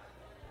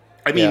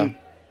 I mean, Yeah.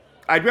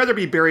 I'd rather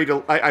be buried.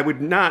 I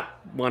would not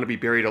want to be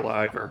buried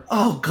alive.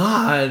 Oh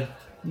God,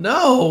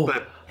 no!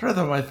 But I'd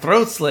rather have my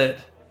throat slit.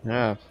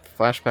 Yeah,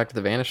 flashback to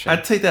The Vanishing.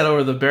 I'd take that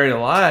over the buried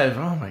alive.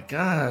 Oh my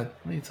God,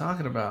 what are you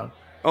talking about?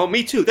 oh,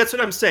 me too. That's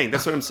what I'm saying.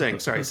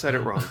 Sorry, I said it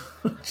wrong.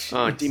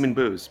 Jeez. Demon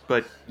booze.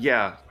 But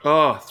yeah.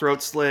 Oh,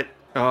 throat slit.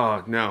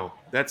 Oh no,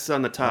 that's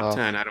on the top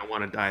 10. I don't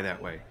want to die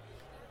that way.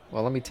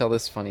 Well, let me tell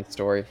this funny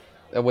story.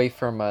 Away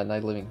from Night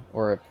of the Living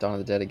or Dawn of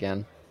the Dead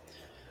again.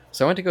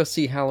 So I went to go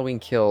see Halloween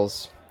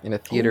Kills in a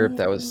theater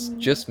that was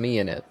just me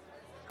in it.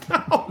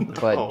 Oh no.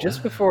 But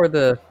just before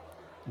the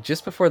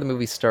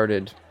movie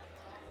started,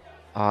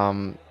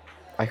 I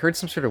heard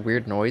some sort of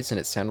weird noise, and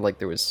it sounded like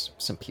there was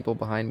some people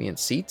behind me in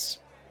seats.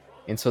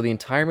 And so the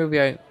entire movie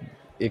I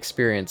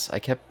experienced, I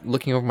kept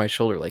looking over my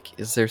shoulder, like,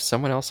 is there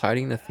someone else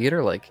hiding in the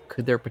theater? Like,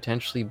 could there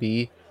potentially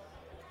be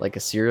like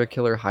a serial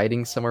killer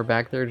hiding somewhere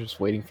back there,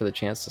 just waiting for the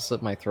chance to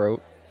slit my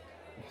throat?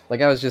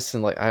 Like, I was just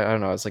in like, I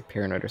don't know, I was like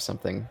paranoid or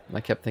something. And I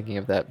kept thinking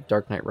of that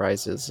Dark Knight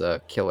Rises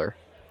killer.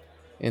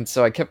 And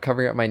so I kept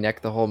covering up my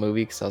neck the whole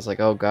movie because I was like,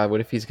 oh god, what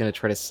if he's going to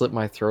try to slit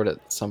my throat at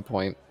some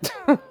point?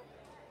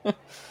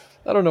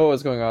 I don't know what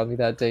was going on with me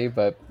that day,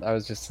 but I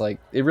was just like,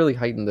 it really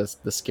heightened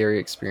the scary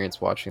experience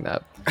watching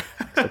that.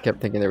 So I kept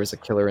thinking there was a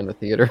killer in the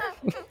theater.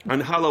 On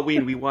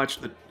Halloween, we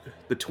watched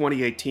the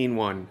 2018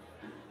 one.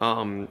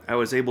 I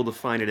was able to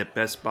find it at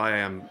Best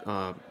Buy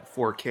on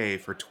 4K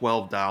for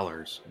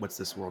 $12. What's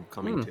this world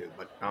coming to?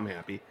 But I'm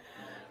happy.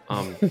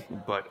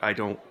 But I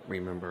don't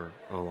remember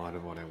a lot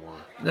of what I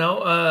want.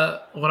 No,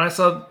 when I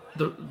saw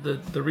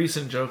the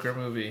recent Joker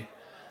movie,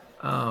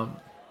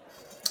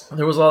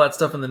 there was all that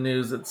stuff in the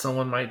news that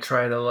someone might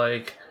try to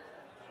like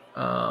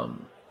Yeah.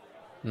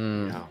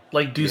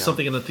 do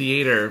something in the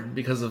theater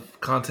because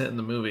of content in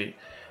the movie.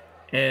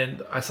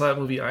 And I saw that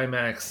movie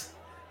IMAX,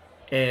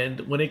 and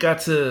when it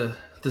got to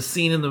the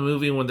scene in the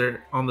movie when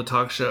they're on the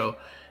talk show,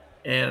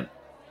 and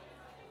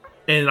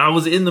I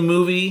was in the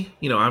movie,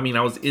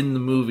 I was in the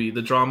movie,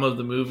 the drama of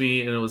the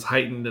movie, and it was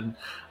heightened, and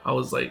I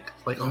was like,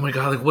 oh my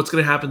god, like what's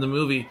gonna happen in the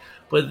movie?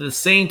 But at the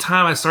same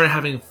time, I started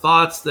having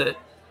thoughts that,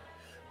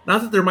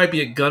 not that there might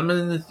be a gunman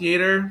in the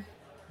theater,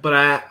 but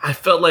I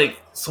felt like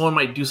someone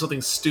might do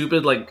something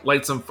stupid, like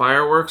light some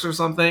fireworks or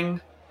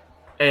something,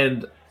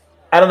 and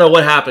I don't know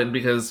what happened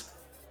because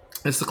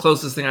it's the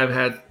closest thing I've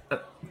had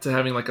to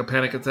having like a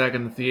panic attack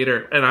in the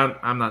theater, and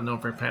I'm not known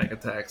for panic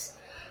attacks,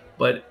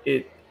 but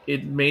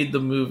it made the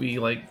movie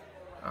like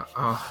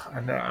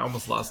I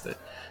almost lost it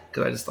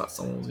because I just thought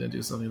someone was gonna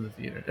do something in the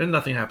theater, and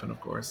nothing happened, of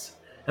course.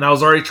 And I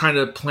was already trying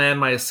to plan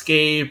my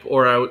escape,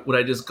 or would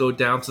I just go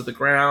down to the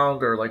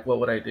ground, or like what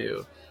would I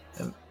do?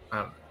 And I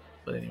don't know.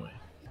 But anyway.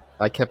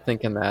 I kept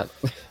thinking that.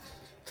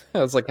 I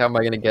was like, how am I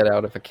going to get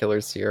out if a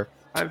killer's here?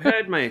 I've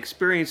had my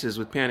experiences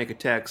with panic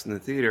attacks in the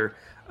theater.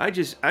 I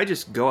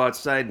just go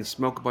outside and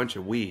smoke a bunch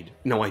of weed.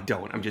 No, I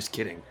don't. I'm just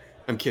kidding.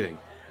 I'm kidding.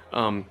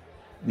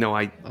 No,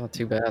 Oh,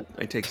 too bad.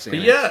 I take But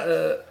Xanax.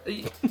 yeah,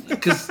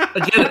 because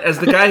again, as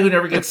the guy who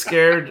never gets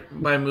scared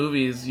by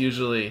movies,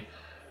 usually,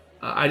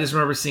 I just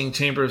remember seeing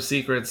Chamber of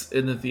Secrets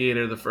in the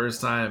theater the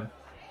first time,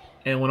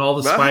 and when all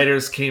the What?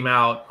 spiders came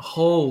out,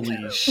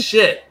 holy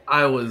shit!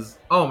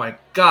 Oh my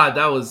god,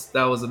 that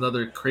was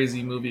another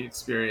crazy movie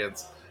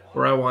experience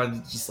where I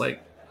wanted to just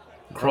like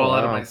crawl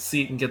out of wow. my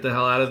seat and get the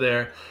hell out of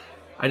there.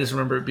 I just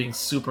remember it being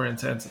super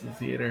intense in the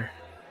theater.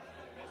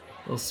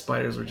 Those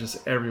spiders were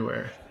just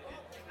everywhere.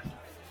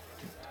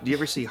 Do you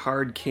ever see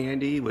Hard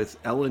Candy with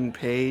Ellen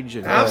Page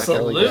and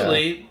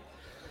Absolutely.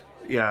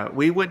 Yeah,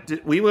 we went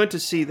to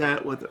see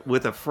that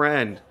with a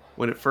friend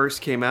when it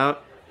first came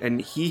out, and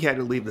he had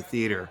to leave the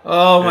theater.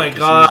 Oh my because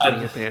he was god.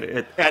 getting a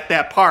panic at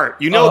that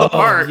part. You know the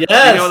part.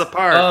 Yes. You know the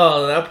part.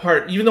 Oh, that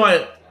part.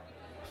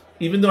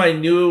 Even though I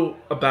knew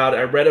about it,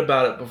 I read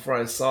about it before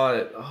I saw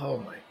it. Oh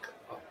my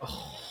god.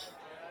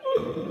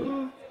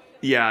 Oh.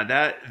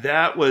 Yeah,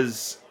 that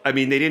was. I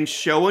mean, they didn't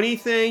show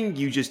anything.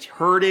 You just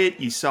heard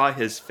it. You saw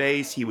his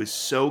face. He was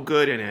so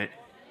good in it.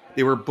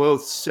 They were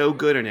both so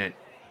good in it.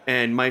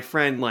 And my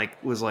friend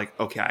was like,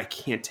 okay, I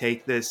can't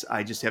take this.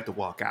 I just have to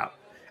walk out.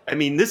 I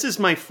mean, this is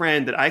my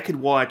friend that I could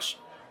watch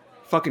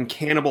fucking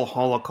Cannibal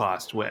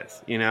Holocaust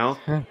with,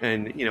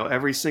 and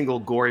every single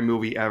gory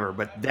movie ever.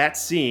 But that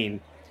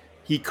scene,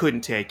 he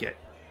couldn't take it.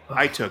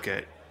 I took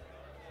it.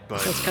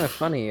 But That's kind of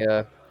funny.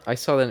 I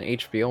saw that on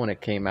HBO when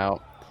it came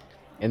out.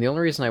 And the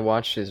only reason I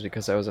watched it is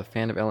because I was a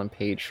fan of Ellen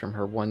Page from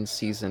her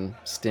one-season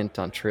stint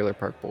on Trailer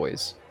Park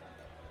Boys.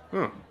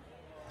 Huh.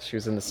 She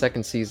was in the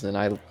second season,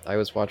 and I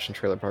was watching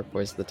Trailer Park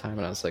Boys at the time,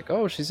 and I was like,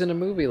 oh, she's in a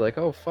movie. Like,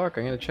 oh, fuck,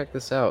 I'm going to check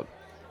this out.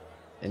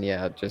 And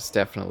yeah, just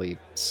definitely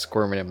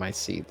squirming in my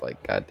seat.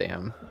 Like,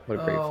 goddamn, what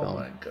a great film. Oh,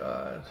 my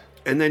God.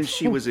 And then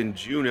she was in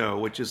Juno,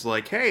 which is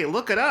like, hey,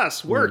 look at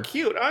us. We're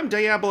cute. I'm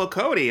Diablo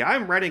Cody.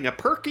 I'm writing a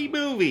perky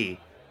movie.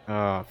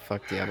 Oh,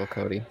 fuck Diablo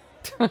Cody.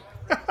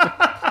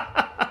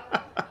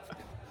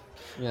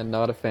 Yeah,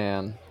 not a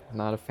fan.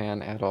 Not a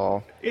fan at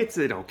all. It's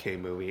an okay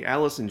movie.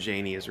 Allison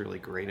Janney is really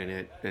great in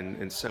it,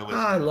 and so is.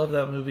 I love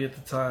that movie at the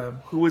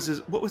time. Who was his?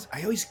 What was?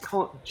 I always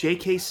call it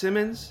J.K.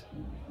 Simmons.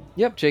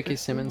 Yep, J.K.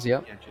 Simmons.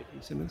 Yep. Yeah, J.K.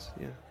 Simmons.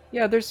 Yeah.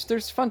 Yeah,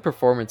 there's fun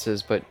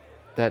performances, but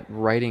that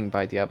writing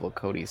by Diablo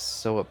Cody is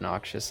so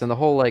obnoxious, and the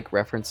whole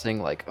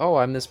referencing oh,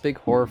 I'm this big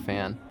horror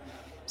fan.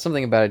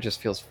 Something about it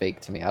just feels fake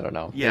to me. I don't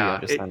know. Maybe Yeah,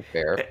 I'm just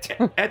unfair.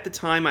 At the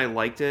time, I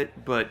liked it,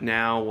 but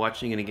now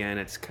watching it again,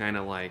 it's kind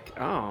of like,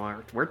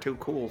 oh, we're too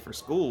cool for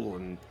school,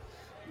 and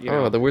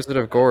Oh, The Wizard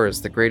of Gore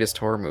is the greatest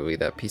horror movie.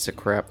 That piece of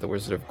crap, The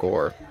Wizard of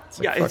Gore.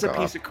 It's a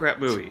piece of crap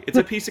movie. It's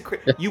a piece of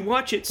crap. You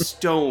watch it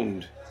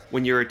stoned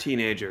when you're a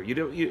teenager.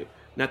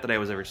 Not that I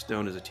was ever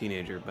stoned as a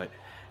teenager, but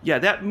yeah,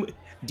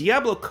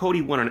 Diablo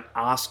Cody won an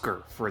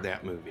Oscar for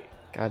that movie.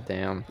 God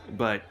damn.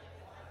 But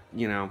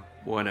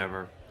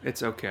whatever.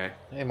 It's okay.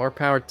 Hey, more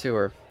power to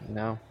her.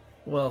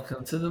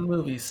 Welcome to the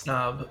Movie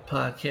Snob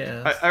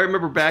Podcast. I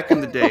remember back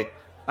in the day,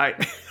 I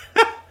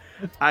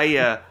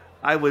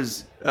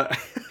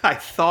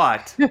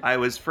thought I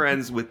was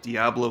friends with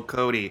Diablo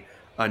Cody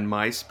on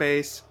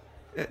MySpace.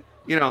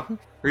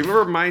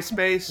 Remember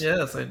MySpace?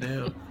 Yes, I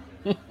do.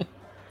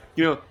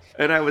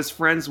 And I was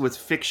friends with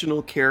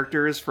fictional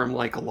characters from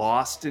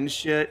Lost and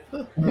shit,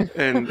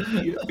 and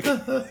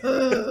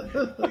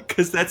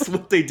because that's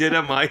what they did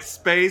on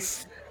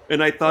MySpace.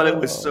 And I thought it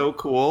was so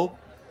cool.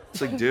 It's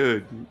like,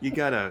 dude, you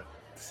gotta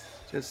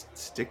just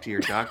stick to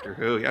your Doctor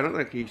Who. I don't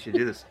think you should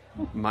do this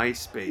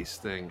MySpace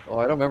thing. Oh,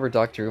 I don't remember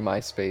Doctor Who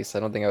MySpace. I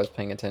don't think I was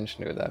paying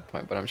attention to it at that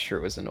point, but I'm sure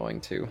it was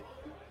annoying too.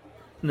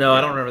 No, I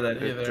don't remember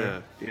that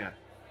either. Yeah.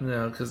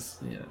 No, because,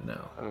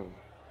 no. Oh.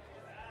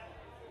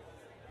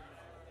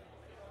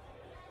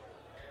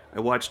 I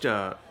watched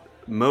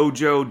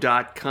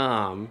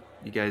Mojo.com.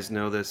 You guys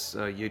know this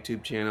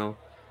YouTube channel?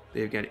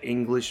 They've got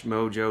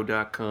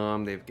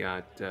EnglishMojo.com. They've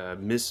got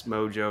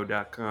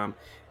MissMojo.com.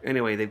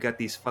 Anyway, they've got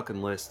these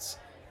fucking lists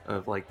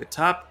of the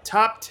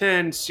top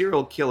 10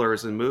 serial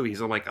killers in movies.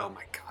 I'm like, oh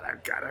my god,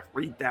 I've got to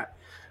read that.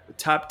 The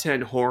top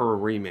 10 horror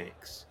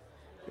remakes.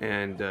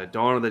 And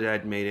Dawn of the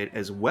Dead made it,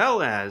 as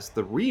well as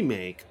the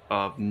remake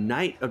of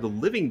Night of the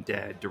Living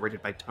Dead,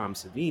 directed by Tom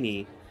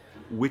Savini,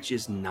 which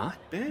is not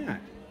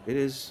bad. It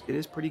is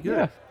pretty good.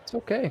 Yeah, it's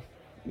okay.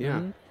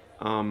 Yeah.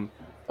 Mm-hmm.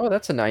 Oh,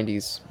 that's a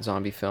 90s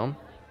zombie film.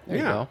 There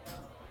you go.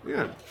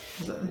 Yeah.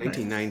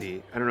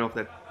 1990. I don't know if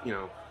that,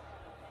 Yeah,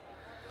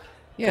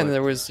 and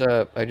there was,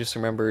 I just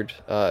remembered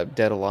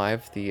Dead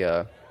Alive,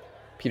 the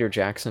Peter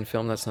Jackson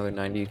film. That's another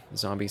 90s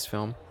zombies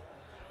film.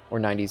 Or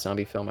 90s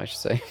zombie film, I should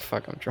say.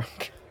 Fuck, I'm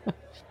drunk.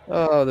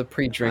 Oh, the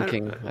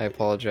pre-drinking. I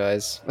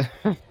apologize.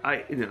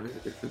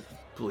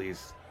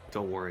 Please,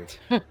 don't worry.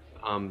 Do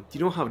you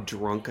know how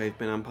drunk I've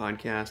been on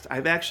podcast?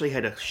 I've actually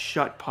had to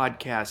shut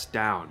podcast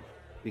down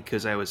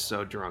because I was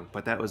so drunk,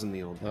 but that was in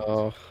the old days.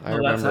 Oh, I That's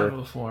remember. happened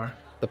before.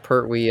 the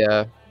Pertwee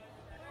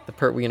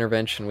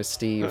intervention with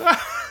Steve.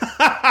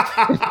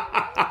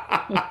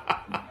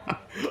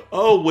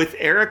 Oh, with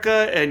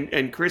Erica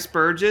and Chris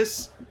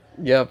Burgess.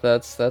 Yep,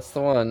 that's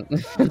the one.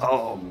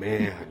 Oh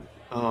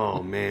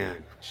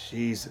man,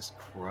 Jesus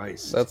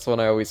Christ. That's one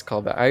I always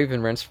call back. I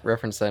even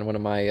referenced that in one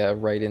of my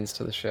write-ins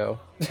to the show.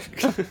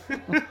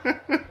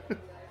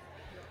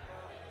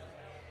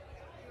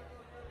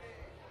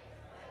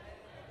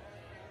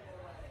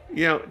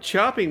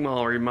 Chopping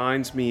Mall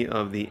reminds me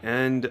of the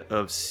end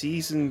of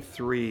season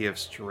 3 of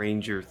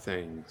Stranger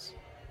Things.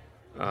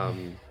 I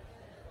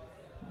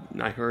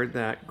heard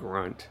that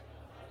grunt.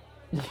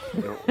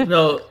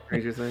 No,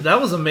 Stranger Things? that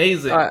was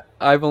amazing.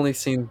 I've only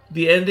seen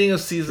The ending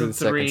of season the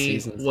second 3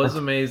 season, was so.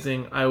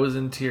 amazing. I was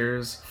in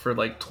tears for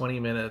like 20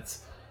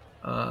 minutes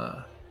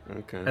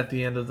Okay. at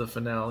the end of the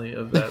finale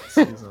of that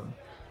season.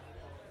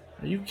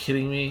 Are you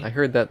kidding me? I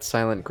heard that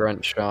silent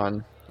grunt,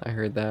 Sean. I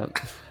heard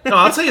that. No,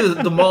 I'll tell you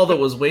the mall that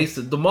was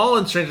wasted. The mall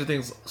in Stranger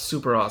Things,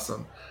 super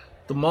awesome.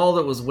 The mall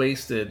that was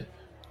wasted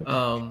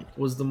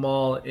was the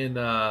mall in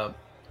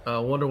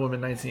Wonder Woman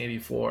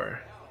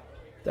 1984.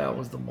 That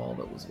was the mall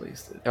that was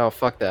wasted. Oh,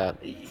 fuck that.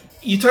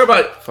 You talk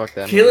about Fuck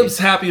that Caleb's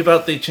happy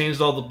about they changed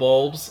all the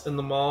bulbs in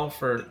the mall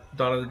for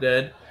Dawn of the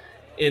Dead.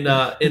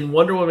 In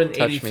Wonder Woman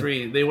Touch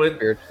 83, me. they went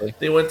Spiritually.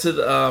 to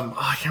the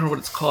I can't remember what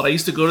it's called. I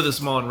used to go to this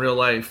mall in real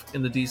life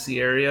in the DC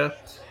area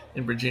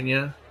in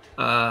Virginia.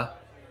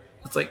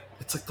 It's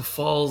like the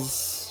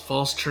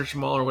Falls Church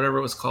Mall or whatever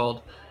it was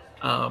called.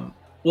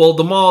 Well,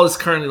 the mall is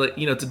currently like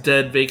it's a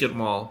dead vacant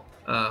mall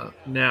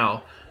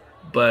now,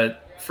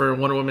 but for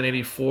Wonder Woman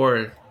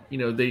 84,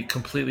 they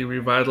completely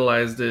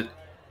revitalized it,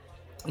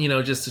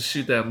 just to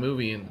shoot that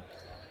movie, and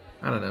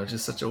I don't know,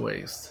 just such a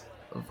waste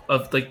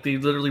of like they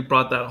literally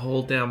brought that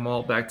whole damn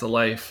mall back to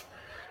life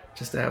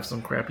just to have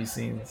some crappy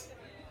scenes.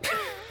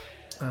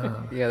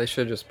 Yeah, they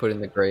should have just put in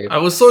the grave. I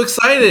was so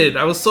excited.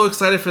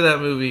 For that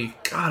movie.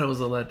 God, it was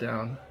a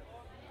letdown.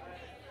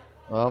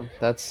 Well,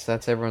 that's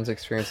everyone's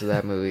experience of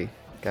that movie.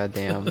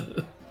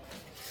 Goddamn.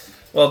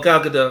 Well,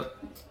 Gal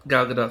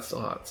Gadot's still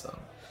hot, so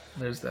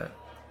there's that.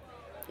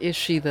 Is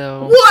she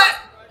though? What?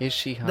 Is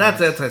she hot?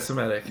 That's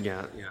anti-Semitic.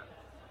 Yeah.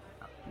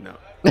 No.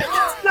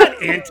 It's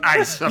not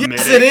anti-Semitic.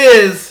 Yes, it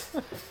is.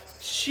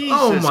 Jesus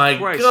Oh my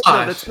Christ. gosh.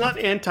 No, that's not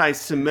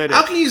anti-Semitic.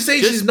 How can you say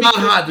she's not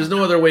hot? There's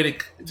no other way to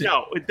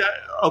No,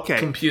 okay.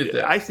 compute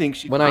that. I think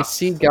she. When I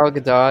see Gal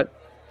Gadot,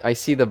 I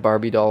see the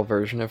Barbie doll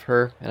version of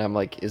her, and I'm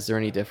like, is there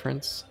any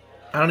difference?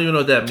 I don't even know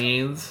what that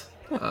means.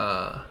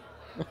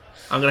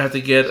 I'm gonna have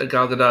to get a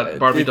Gal Gadot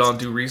Barbie doll and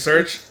do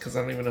research because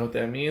I don't even know what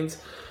that means.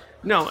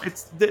 No,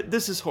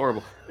 this is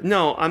horrible.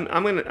 No, I'm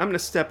gonna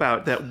step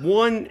out. That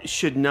one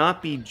should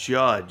not be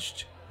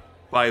judged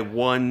by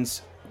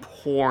one's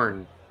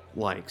porn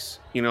likes.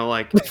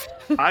 Like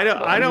I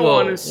don't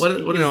want to. What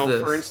is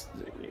this? For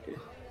instance,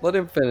 Let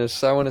him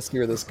finish. I want to see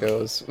where this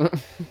goes.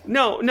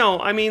 No.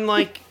 I mean,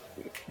 like,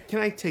 can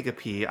I take a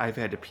pee? I've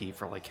had to pee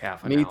for like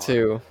half an hour. Me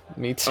too.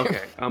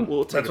 Okay,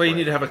 we'll take That's why you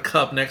need to have a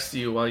cup next to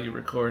you while you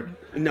record.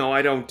 No,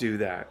 I don't do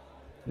that.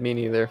 Me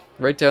neither.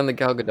 Write down the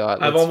Gal Gadot.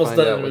 I've Let's almost find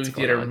done it out in a what's movie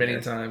going theater on many here.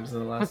 times in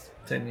the last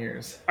 10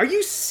 years. Are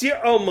you serious?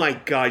 Oh my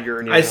God, you're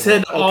an animal. I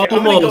said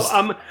almost.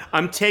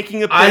 I'm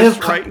taking a piss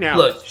right now.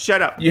 Look,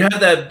 shut up. You have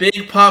that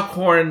big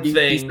popcorn He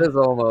thing. says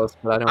almost,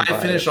 but I don't buy I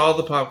finished it. all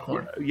the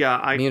popcorn.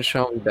 Yeah, Me and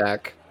Sean will be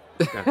back.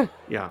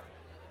 yeah.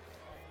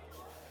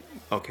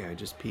 Okay, I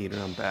just peed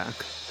and I'm back. Into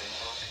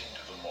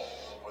the mall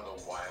for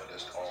the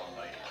wildest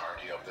all-night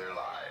party of their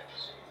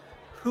lives.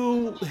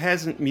 Who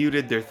hasn't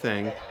muted their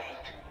thing?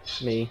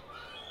 Me.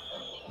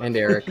 And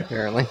Eric,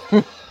 apparently. In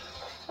the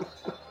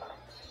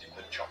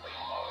shopping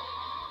mall.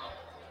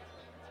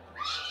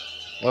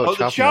 Oh, the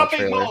Chopping Mall shopping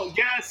trailer. mall,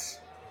 yes!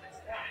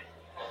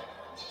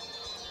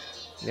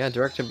 Yeah,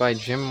 directed by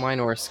Jim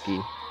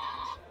Wynorski,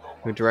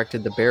 who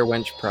directed the Blair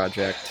Witch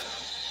Project.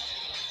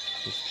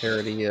 His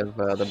parody of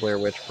the Blair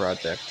Witch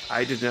Project.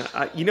 I did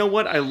not. You know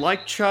what? I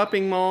liked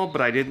Chopping Mall, but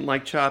I didn't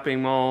like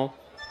Chopping Mall.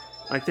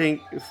 I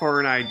think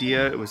for an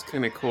idea, it was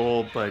kind of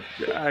cool, but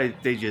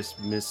they just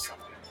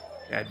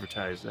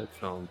misadvertised that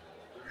film.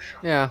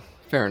 Yeah,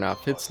 fair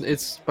enough.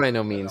 It's by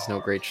no means no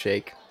great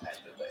shake.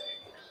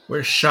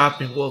 Where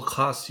shopping will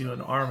cost you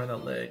an arm and a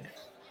leg.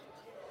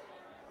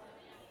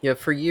 Yeah,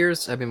 for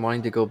years I've been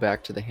wanting to go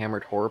back to the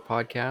Hammered Horror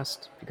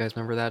podcast. You guys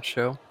remember that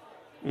show?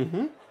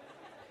 Mm-hmm.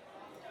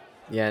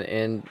 Yeah,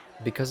 and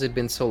because it'd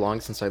been so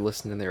long since I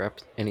listened to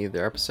any of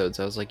their episodes,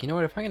 I was like, you know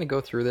what? If I'm going to go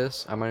through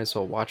this, I might as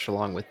well watch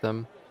along with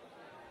them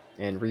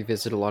and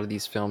revisit a lot of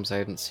these films I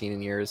haven't seen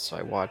in years. So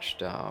I watched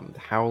The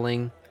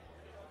Howling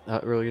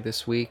earlier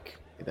this week,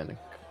 and then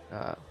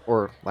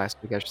or last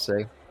week, I should say.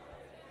 And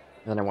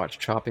then I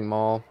watched Chopping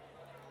Mall.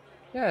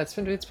 Yeah, it's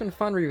been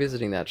fun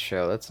revisiting that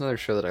show. That's another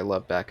show that I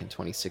loved back in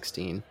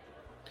 2016.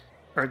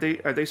 Are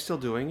they still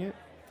doing it?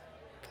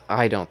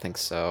 I don't think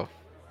so.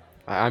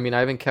 I mean, I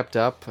haven't kept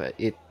up.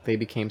 They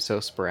became so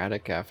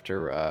sporadic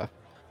after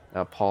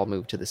Paul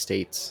moved to the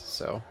States,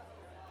 so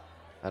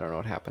I don't know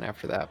what happened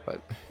after that, but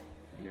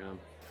Yeah.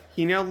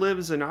 He now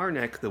lives in our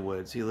neck of the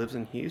woods. He lives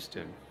in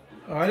Houston.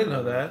 Oh, I didn't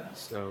know that.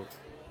 So,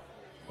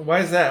 Why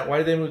is that? Why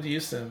did they move to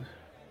Houston?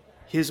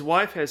 His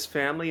wife has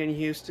family in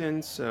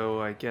Houston,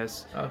 so I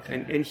guess,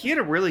 Okay. and he had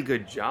a really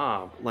good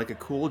job, like a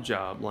cool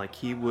job. Like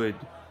he would,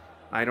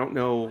 I don't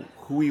know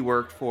who he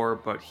worked for,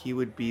 but he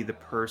would be the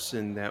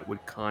person that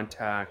would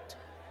contact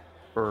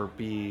or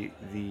be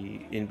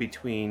the in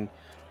between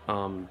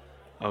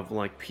of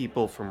like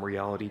people from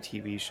reality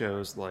TV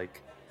shows.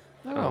 Like,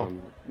 Oh,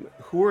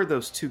 who are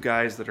those two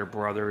guys that are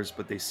brothers,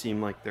 but they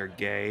seem like they're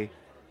gay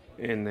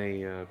and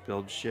they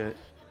build shit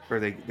or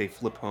they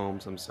flip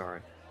homes? I'm sorry.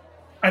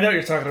 I know what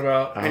you're talking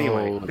about.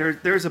 Anyway, oh,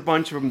 there's a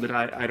bunch of them that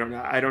I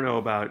don't know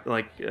about.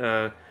 Like,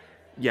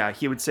 yeah,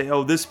 he would say,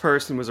 "Oh, this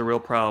person was a real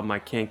problem. I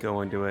can't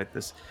go into it."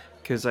 This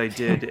because I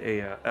did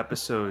a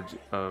episode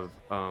of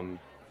oh,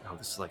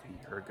 this is like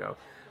a year ago,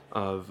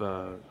 of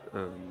um,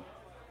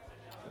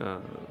 uh,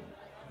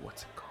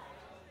 what's it called?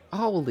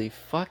 holy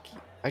fuck!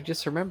 I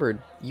just remembered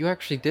you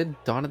actually did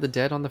Dawn of the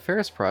Dead on the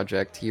Ferris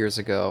Project years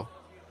ago.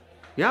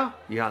 Yeah,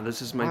 yeah.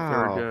 This is my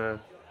Wow.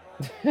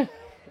 third.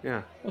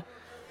 Yeah.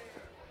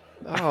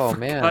 Oh Forgot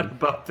man.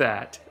 about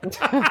that.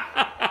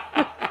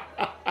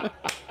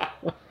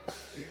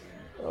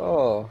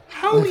 Oh,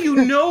 How do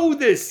you know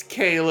this, There's a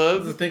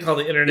Caleb? thing called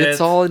the internet. it's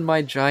all in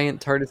my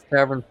giant TARDIS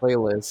Tavern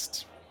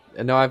playlist.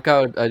 And no, I've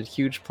got a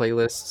huge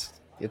playlist.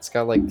 It's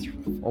got like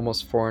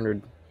almost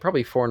 400,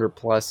 probably 400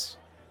 plus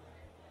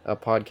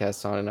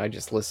podcasts on it, and I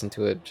just listen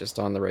to it just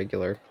on the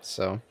regular.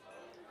 So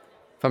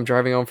if I'm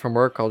driving home from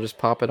work, I'll just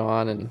pop it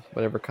on, and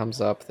whatever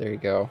comes up, there you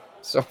go.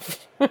 So,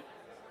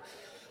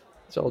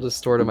 so I'll just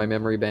store it in my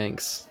memory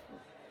banks.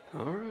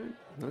 All right,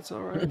 that's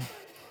all right.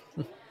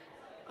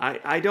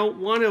 I don't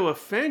want to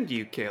offend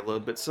you,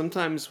 Caleb, but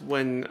sometimes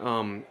when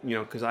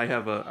because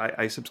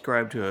I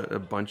subscribe to a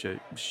bunch of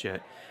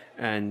shit,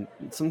 and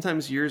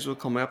sometimes yours will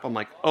come up. I'm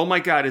like, oh my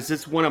god, is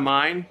this one of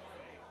mine?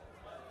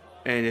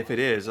 And if it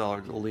is, I'll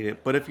delete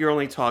it. But if you're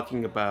only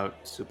talking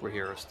about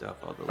superhero stuff,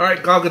 I'll delete All right,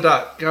 it. Gal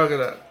Gadot. Gal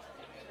Gadot.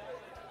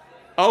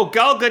 Oh,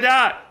 Gal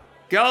Gadot.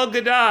 Gal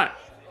Gadot.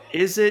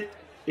 Is it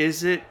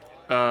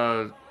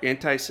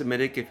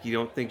anti-Semitic if you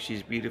don't think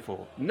she's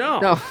beautiful? No.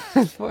 No,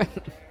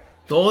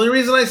 The only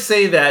reason I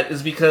say that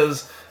is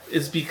because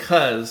it'd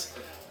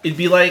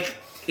be like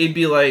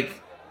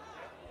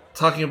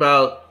talking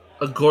about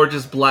a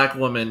gorgeous black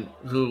woman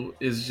who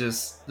is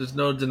just there's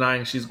no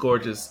denying she's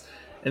gorgeous,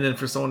 and then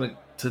for someone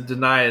to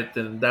deny it,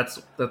 then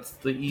that's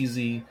the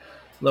easy,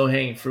 low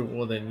hanging fruit.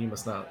 Well, then you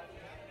must have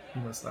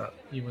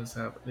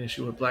an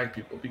issue with black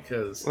people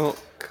because Well,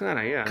 kind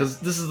of, yeah.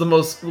 this is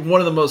one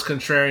of the most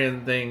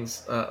contrarian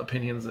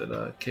opinions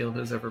that Caleb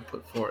has ever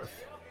put forth.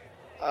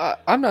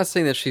 I'm not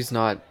saying that she's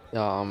not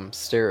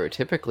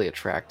stereotypically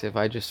attractive.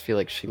 I just feel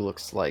like she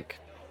looks like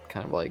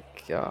kind of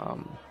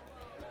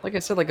like I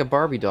said, like a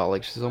Barbie doll.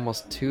 Like she's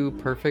almost too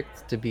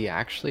perfect to be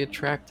actually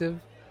attractive.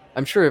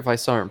 I'm sure if I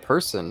saw her in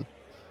person,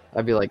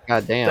 I'd be like,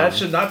 God damn. That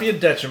should not be a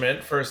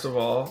detriment, first of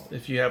all,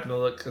 if you happen to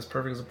look as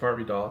perfect as a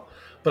Barbie doll.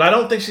 But I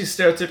don't think she's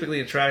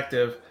stereotypically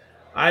attractive.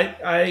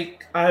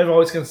 I've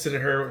always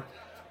considered her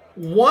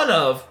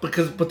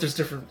but there's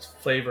different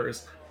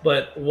flavors.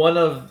 But one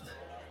of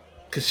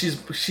because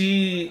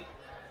she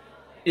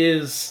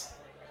is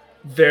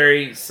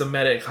very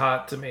Semitic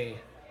hot to me.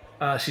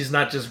 She's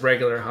not just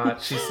regular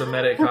hot; she's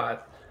Semitic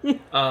hot,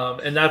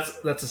 and that's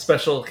a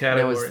special Now,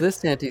 category. is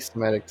this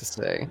anti-Semitic to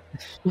say?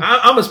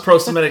 I'm as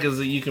pro-Semitic as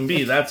you can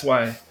be. That's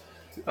why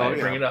I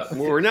bring it up.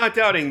 Well, we're not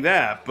doubting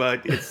that,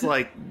 but it's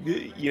like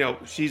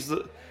she's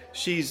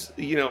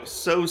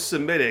so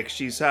Semitic.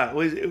 She's hot.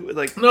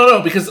 Like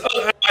No, because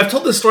I've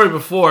told this story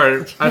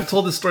before.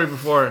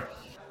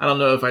 I don't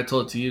know if I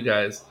told it to you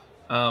guys,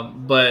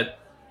 but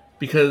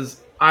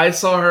because I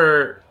saw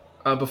her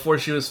before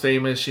she was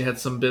famous, she had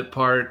some bit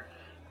part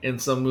in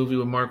some movie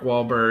with Mark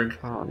Wahlberg,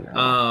 Oh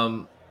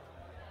no.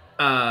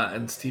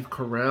 and Steve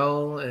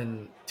Carell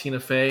and Tina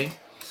Fey.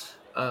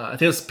 I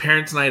think it was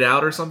Parents' Night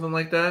Out or something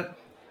like that.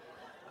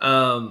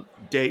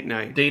 date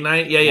night. Date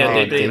night, yeah,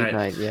 Oh, date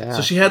night. yeah.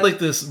 So she had like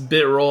this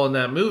bit role in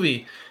that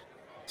movie.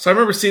 So I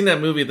remember seeing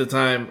that movie at the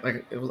time.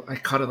 Like I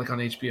caught it like on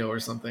HBO or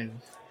something.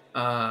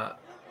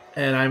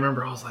 And I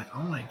remember I was like,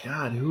 "Oh my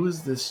god, who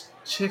is this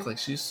chick? Like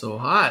she's so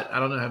hot. I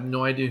don't know. I have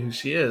no idea who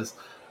she is."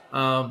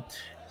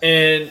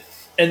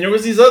 And there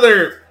was these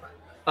other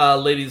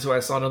ladies who I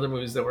saw in other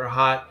movies that were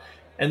hot.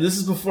 And this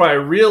is before I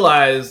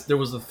realized there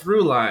was a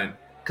through line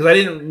because I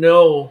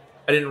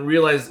didn't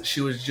realize that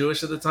she was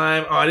Jewish at the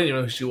time. Oh, I didn't even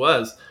know who she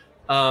was.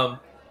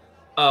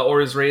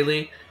 Or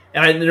Israeli,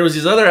 and there was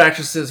these other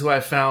actresses who I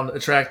found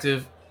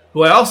attractive,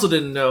 who I also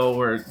didn't know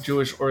were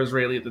Jewish or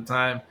Israeli at the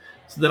time.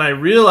 So then I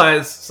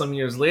realized some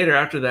years later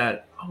after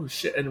that, oh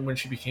shit! And when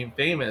she became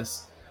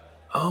famous,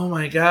 oh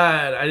my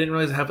god, I didn't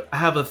realize I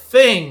have a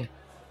thing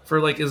for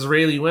like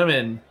Israeli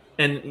women,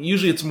 and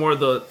usually it's more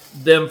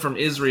them from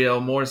Israel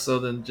more so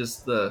than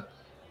just the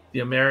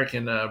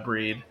American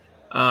breed.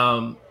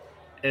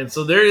 And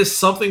so there is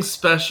something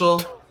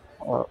special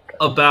Oh,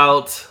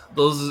 about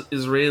those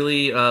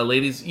Israeli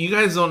ladies. You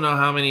guys don't know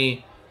how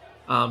many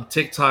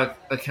TikTok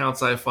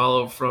accounts I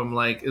follow from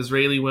like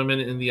Israeli women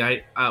in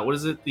the what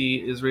is it? The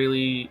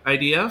Israeli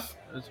IDF.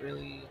 It was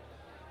really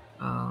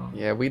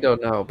Yeah, we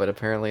don't know, but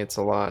apparently it's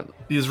a lot.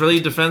 the Israeli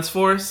Defense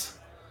Force.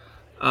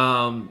 Do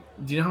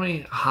you know how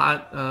many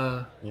hot?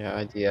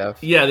 Yeah, IDF.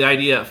 Yeah, the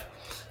IDF.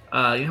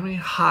 You know how many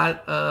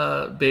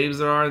hot babes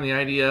there are in the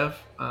IDF?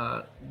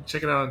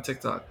 Check it out on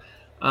TikTok.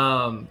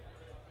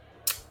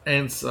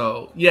 And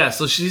so yeah,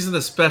 so she's in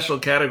a special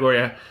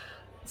category.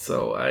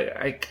 So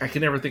I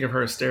can never think of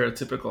her as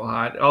stereotypical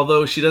hot,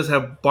 although she does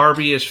have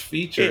Barbie-ish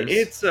features.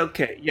 It's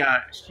okay.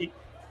 Yeah,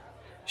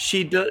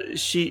 she does.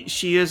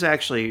 She is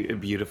actually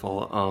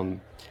beautiful.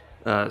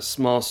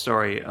 Small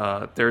story.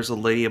 There's a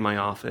lady in my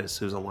office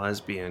who's a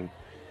lesbian,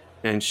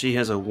 and she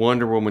has a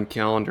Wonder Woman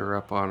calendar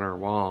up on her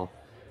wall.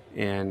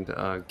 And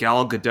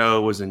Gal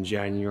Gadot was in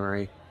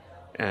January,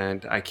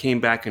 and I came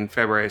back in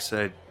February. I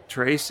said,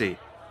 Tracy,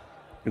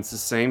 it's the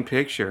same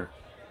picture,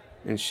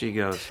 and she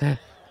goes,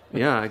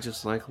 "Yeah, I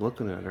just like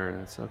looking at her.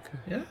 That's okay.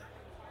 Yeah.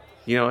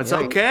 It's Yeah.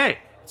 okay.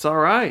 It's all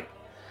right."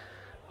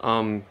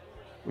 Fair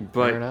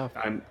But enough.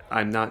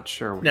 I'm not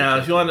sure. What Now,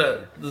 you're if you want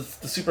the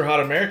super hot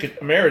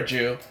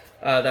Amerijew,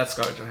 that's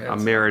Scarlett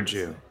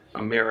Johansson.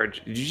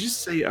 Did you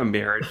just say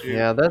Amerijew?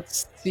 Yeah,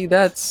 that's.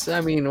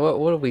 I mean,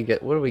 what are we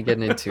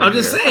getting into? I'm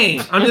just here?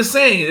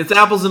 saying. It's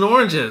apples and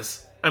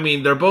oranges. I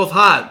mean, they're both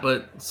hot,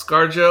 but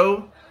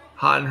ScarJo,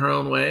 hot in her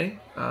own way.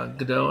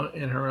 Godot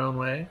in her own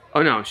way.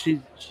 Oh no,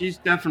 she's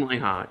definitely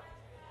hot.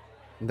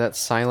 That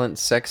silent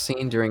sex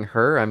scene during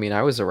her. I mean,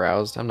 I was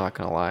aroused. I'm not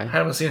gonna I lie.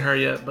 haven't seen her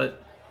yet,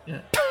 but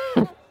yeah.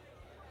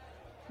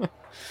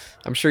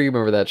 I'm sure you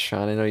remember that,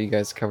 Sean. I know you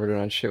guys covered it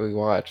on shit we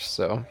watched.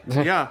 So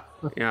Yeah.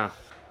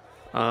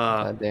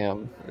 God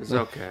damn. It's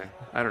okay.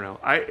 I don't know.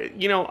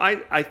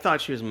 I thought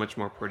she was much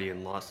more pretty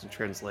in Lost in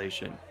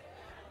Translation,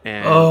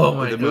 and Oh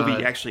my the God.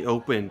 movie actually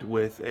opened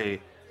with a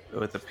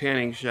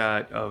panning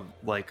shot of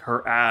like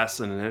her ass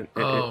in a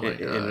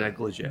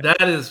negligee.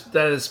 That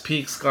is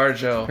peak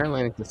ScarJo.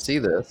 Apparently, I need to see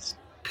this.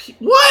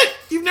 What?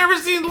 You've never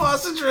seen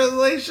Lost in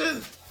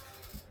Translation?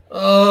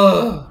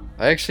 Ugh.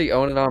 I actually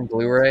own it on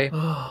Blu-ray.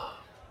 Oh,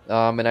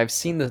 And I've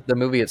seen the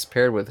movie it's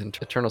paired with,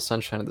 Eternal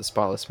Sunshine of the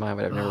Spotless Mind,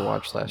 but I've never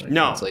watched Last in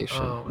No.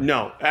 Translation. Oh.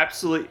 No,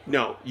 absolutely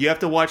no. You have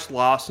to watch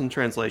Lost in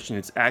Translation.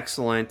 It's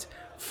excellent.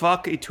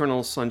 Fuck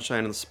Eternal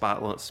Sunshine of the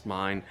Spotless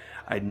Mind.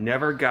 I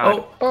never got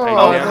it.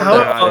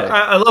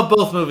 I love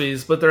both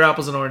movies, but they're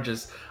apples and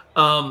oranges.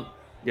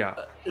 Yeah.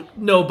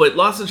 No, but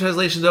Lost in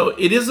Translation though,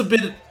 it is a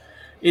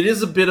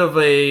bit of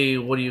a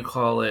what do you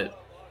call it?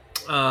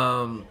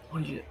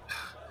 What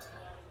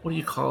do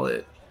you call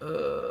it?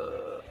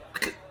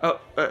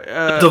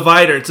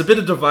 Divider. It's a bit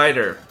of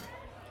divider.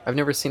 I've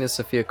never seen a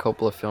Sofia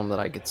Coppola film that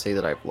I could say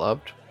that I've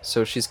loved,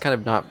 so she's kind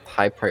of not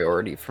high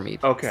priority for me.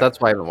 Okay. So that's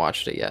why I haven't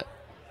watched it yet.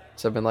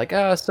 So I've been like,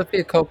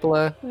 Sofia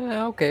Coppola,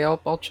 okay,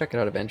 I'll check it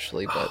out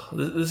eventually. But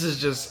This is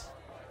just.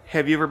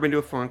 Have you ever been to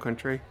a foreign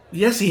country?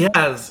 Yes, he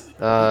has.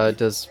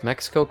 does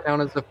Mexico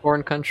count as a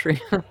foreign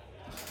country?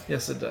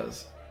 Yes, it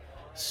does.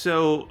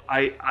 So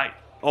I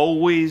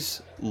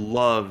always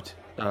loved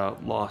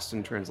Lost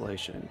in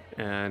Translation,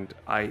 and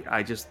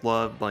I just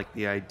loved like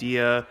the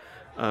idea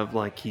of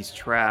like he's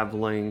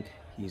traveling,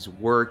 he's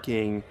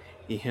working,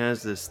 he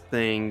has this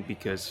thing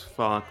because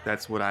fuck,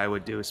 that's what I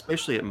would do,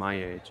 especially at my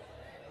age.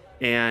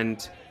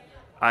 And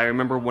I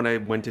remember when I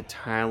went to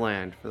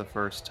Thailand for the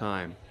first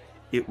time,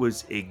 it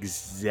was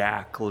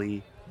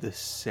exactly the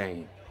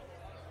same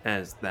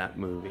as that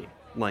movie.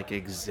 Like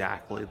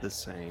exactly the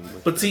same.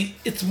 But see,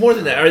 it's more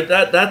than that. Right?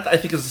 That I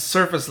think is a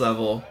surface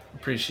level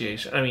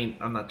appreciation. I mean,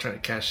 I'm not trying to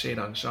cast shade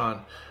on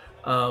Sean,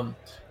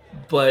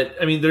 but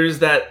I mean, there's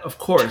that. Of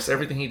course,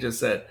 everything he just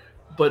said.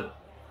 But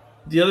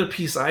the other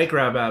piece I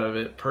grab out of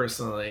it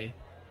personally,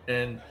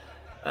 and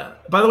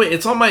by the way,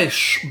 it's on my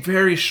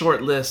very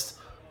short list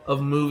of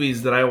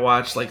movies that I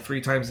watch like 3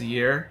 times a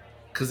year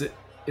because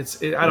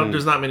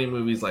there's not many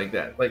movies like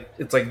that. Like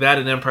it's like that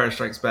and Empire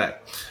Strikes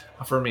Back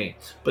for me.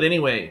 But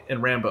anyway,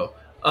 and Rambo.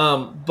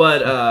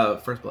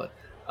 First Blood.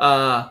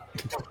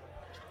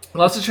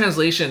 Lost in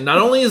Translation. Not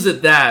only is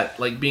it that,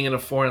 like being in a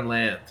foreign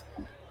land,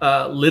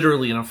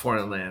 literally in a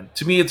foreign land.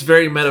 To me, it's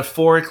very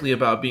metaphorically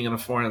about being in a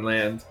foreign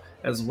land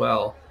as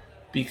well,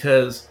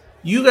 because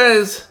you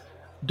guys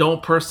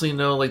don't personally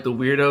know like the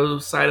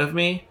weirdo side of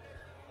me,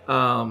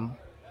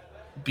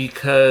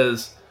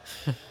 because,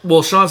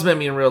 well, Sean's met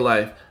me in real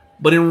life,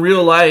 but in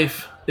real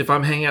life, if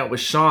I'm hanging out with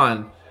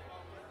Sean,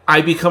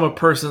 I become a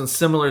person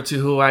similar to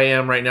who I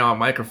am right now on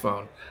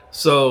microphone.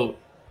 So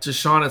to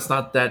Sean, it's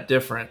not that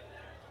different.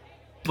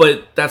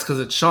 But that's because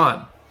it's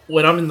Sean.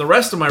 When I'm in the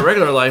rest of my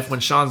regular life, when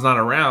Sean's not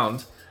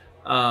around,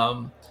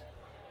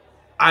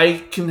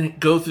 I can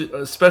go through,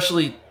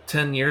 especially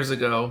 10 years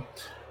ago,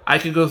 I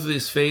could go through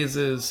these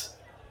phases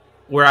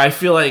where I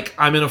feel like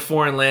I'm in a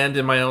foreign land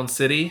in my own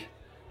city,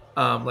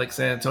 like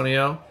San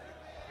Antonio.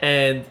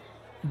 And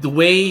the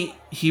way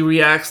he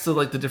reacts to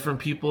like the different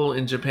people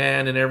in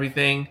Japan and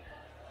everything,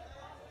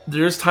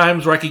 there's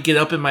times where I could get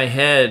up in my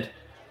head,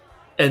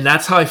 and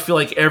that's how I feel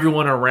like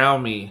everyone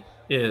around me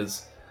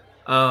is.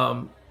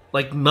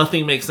 Like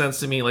nothing makes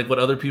sense to me, like what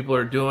other people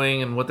are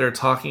doing and what they're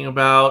talking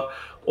about.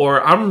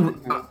 Or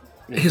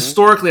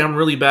historically I'm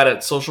really bad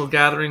at social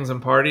gatherings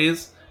and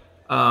parties,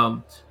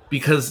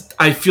 because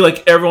I feel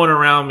like everyone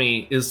around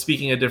me is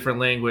speaking a different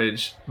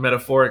language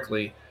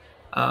metaphorically,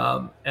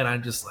 and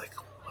I'm just like,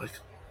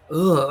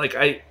 ugh, like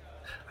I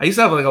used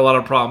to have like a lot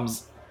of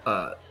problems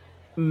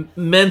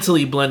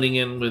mentally blending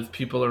in with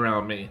people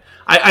around me.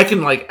 I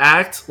can like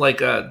act like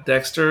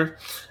Dexter,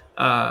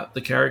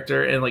 the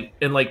character,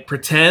 and like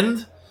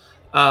pretend.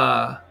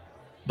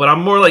 But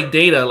I'm more like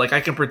Data. Like I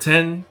can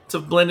pretend to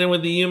blend in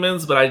with the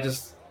humans, but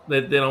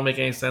they don't make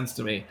any sense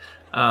to me.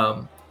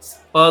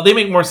 They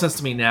make more sense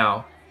to me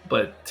now,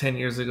 but 10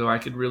 years ago I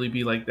could really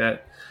be like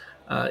that,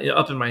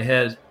 up in my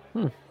head.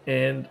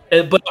 And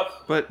But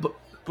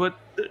but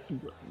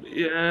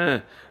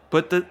yeah,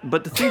 but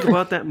the thing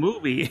about that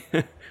movie,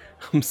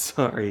 I'm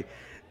sorry,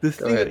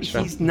 Go ahead,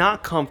 Sean. he's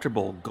not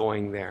comfortable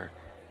going there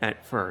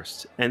at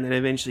first, and then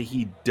eventually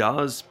he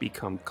does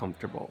become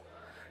comfortable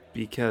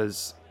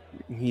because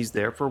he's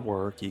there for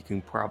work. He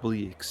can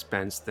probably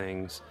expense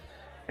things,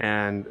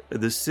 and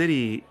the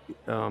city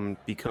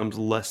becomes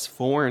less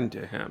foreign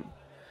to him.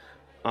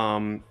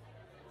 Um,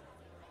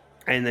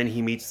 and then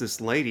he meets this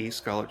lady,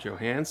 Scarlett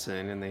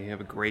Johansson, and they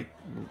have a great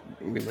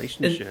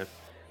relationship.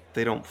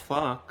 They don't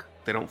fuck,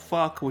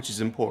 which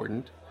is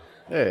important.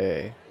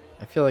 Hey,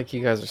 I feel like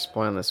you guys are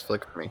spoiling this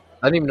flick for me.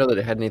 I didn't even know that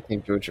it had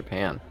anything to do with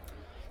Japan.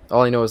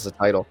 All I know is the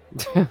title.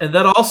 And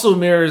that also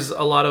mirrors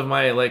a lot of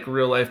my like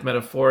real life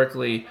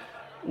metaphorically,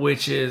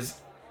 which is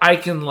I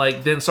can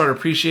like then start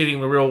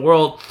appreciating the real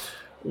world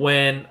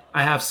when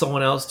I have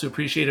someone else to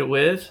appreciate it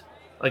with,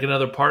 like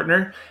another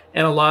partner.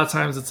 And a lot of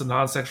times it's a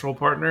non-sexual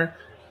partner.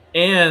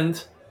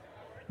 And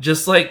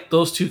just like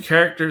those two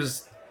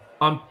characters,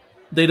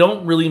 they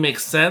don't really make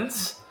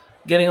sense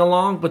getting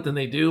along, but then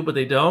they do, but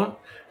they don't.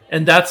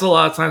 And that's a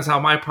lot of times how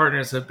my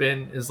partners have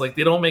been, is like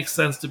they don't make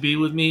sense to be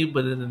with me,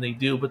 but then they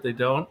do, but they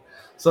don't.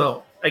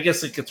 So I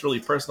guess it gets really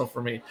personal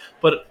for me.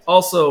 But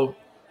also,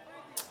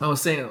 I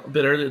was saying a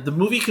bit earlier, the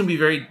movie can be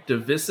very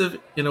divisive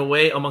in a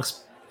way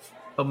amongst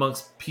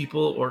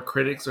people or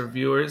critics or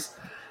viewers,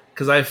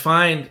 because I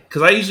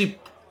usually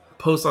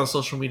post on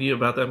social media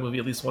about that movie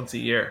at least once a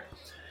year.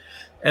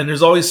 And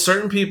there's always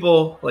certain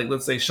people, like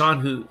let's say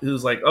Sean,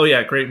 who's like, oh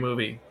yeah, great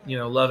movie,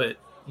 love it,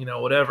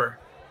 whatever.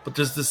 But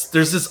there's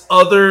this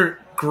other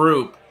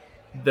group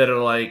that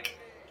are like,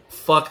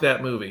 fuck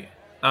that movie.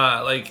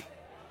 Like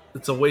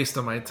it's a waste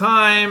of my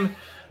time.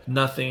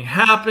 Nothing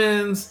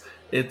happens.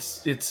 And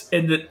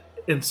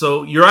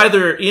so you're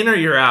either in or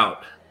you're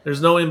out.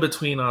 There's no in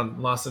between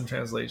on Lost in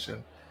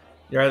Translation.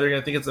 You're either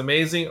gonna think it's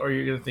amazing or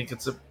you're gonna think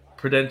it's a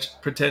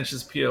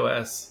pretentious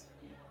POS.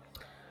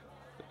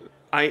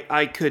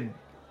 I could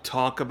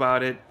talk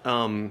about it.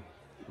 No,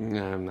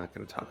 I'm not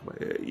going to talk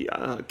about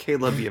it.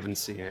 Caleb, you haven't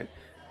seen it.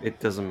 It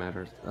doesn't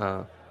matter.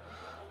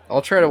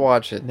 I'll try to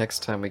watch it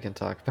next time we can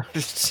talk about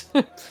it.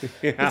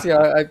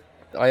 Yeah.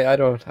 I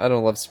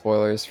don't love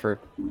spoilers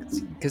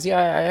because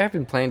I have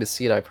been planning to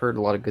see it. I've heard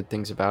a lot of good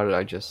things about it.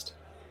 I just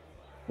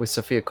with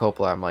Sofia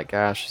Coppola, I'm like,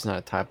 she's not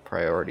a top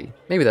priority.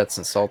 Maybe that's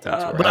insulting to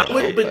her. But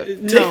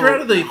take her out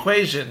of the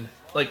equation.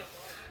 Like,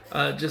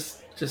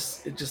 just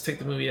take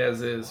the movie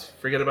as is.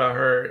 Forget about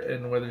her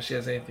and whether she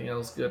has anything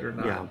else good or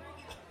not.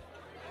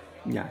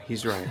 Yeah,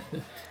 he's right.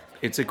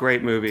 It's a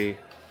great movie.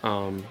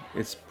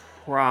 It's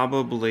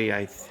probably,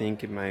 I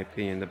think, in my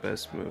opinion, the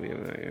best movie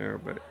of the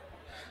year, but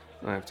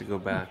I have to go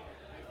back.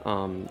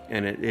 And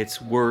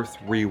it's worth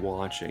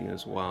rewatching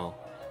as well.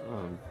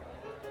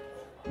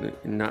 Then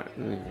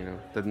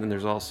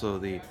there's also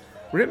the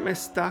Rip My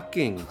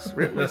Stockings.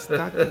 But,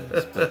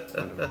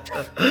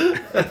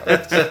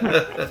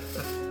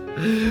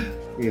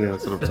 you know,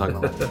 that's what I'm talking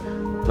about.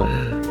 But,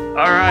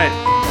 all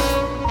right.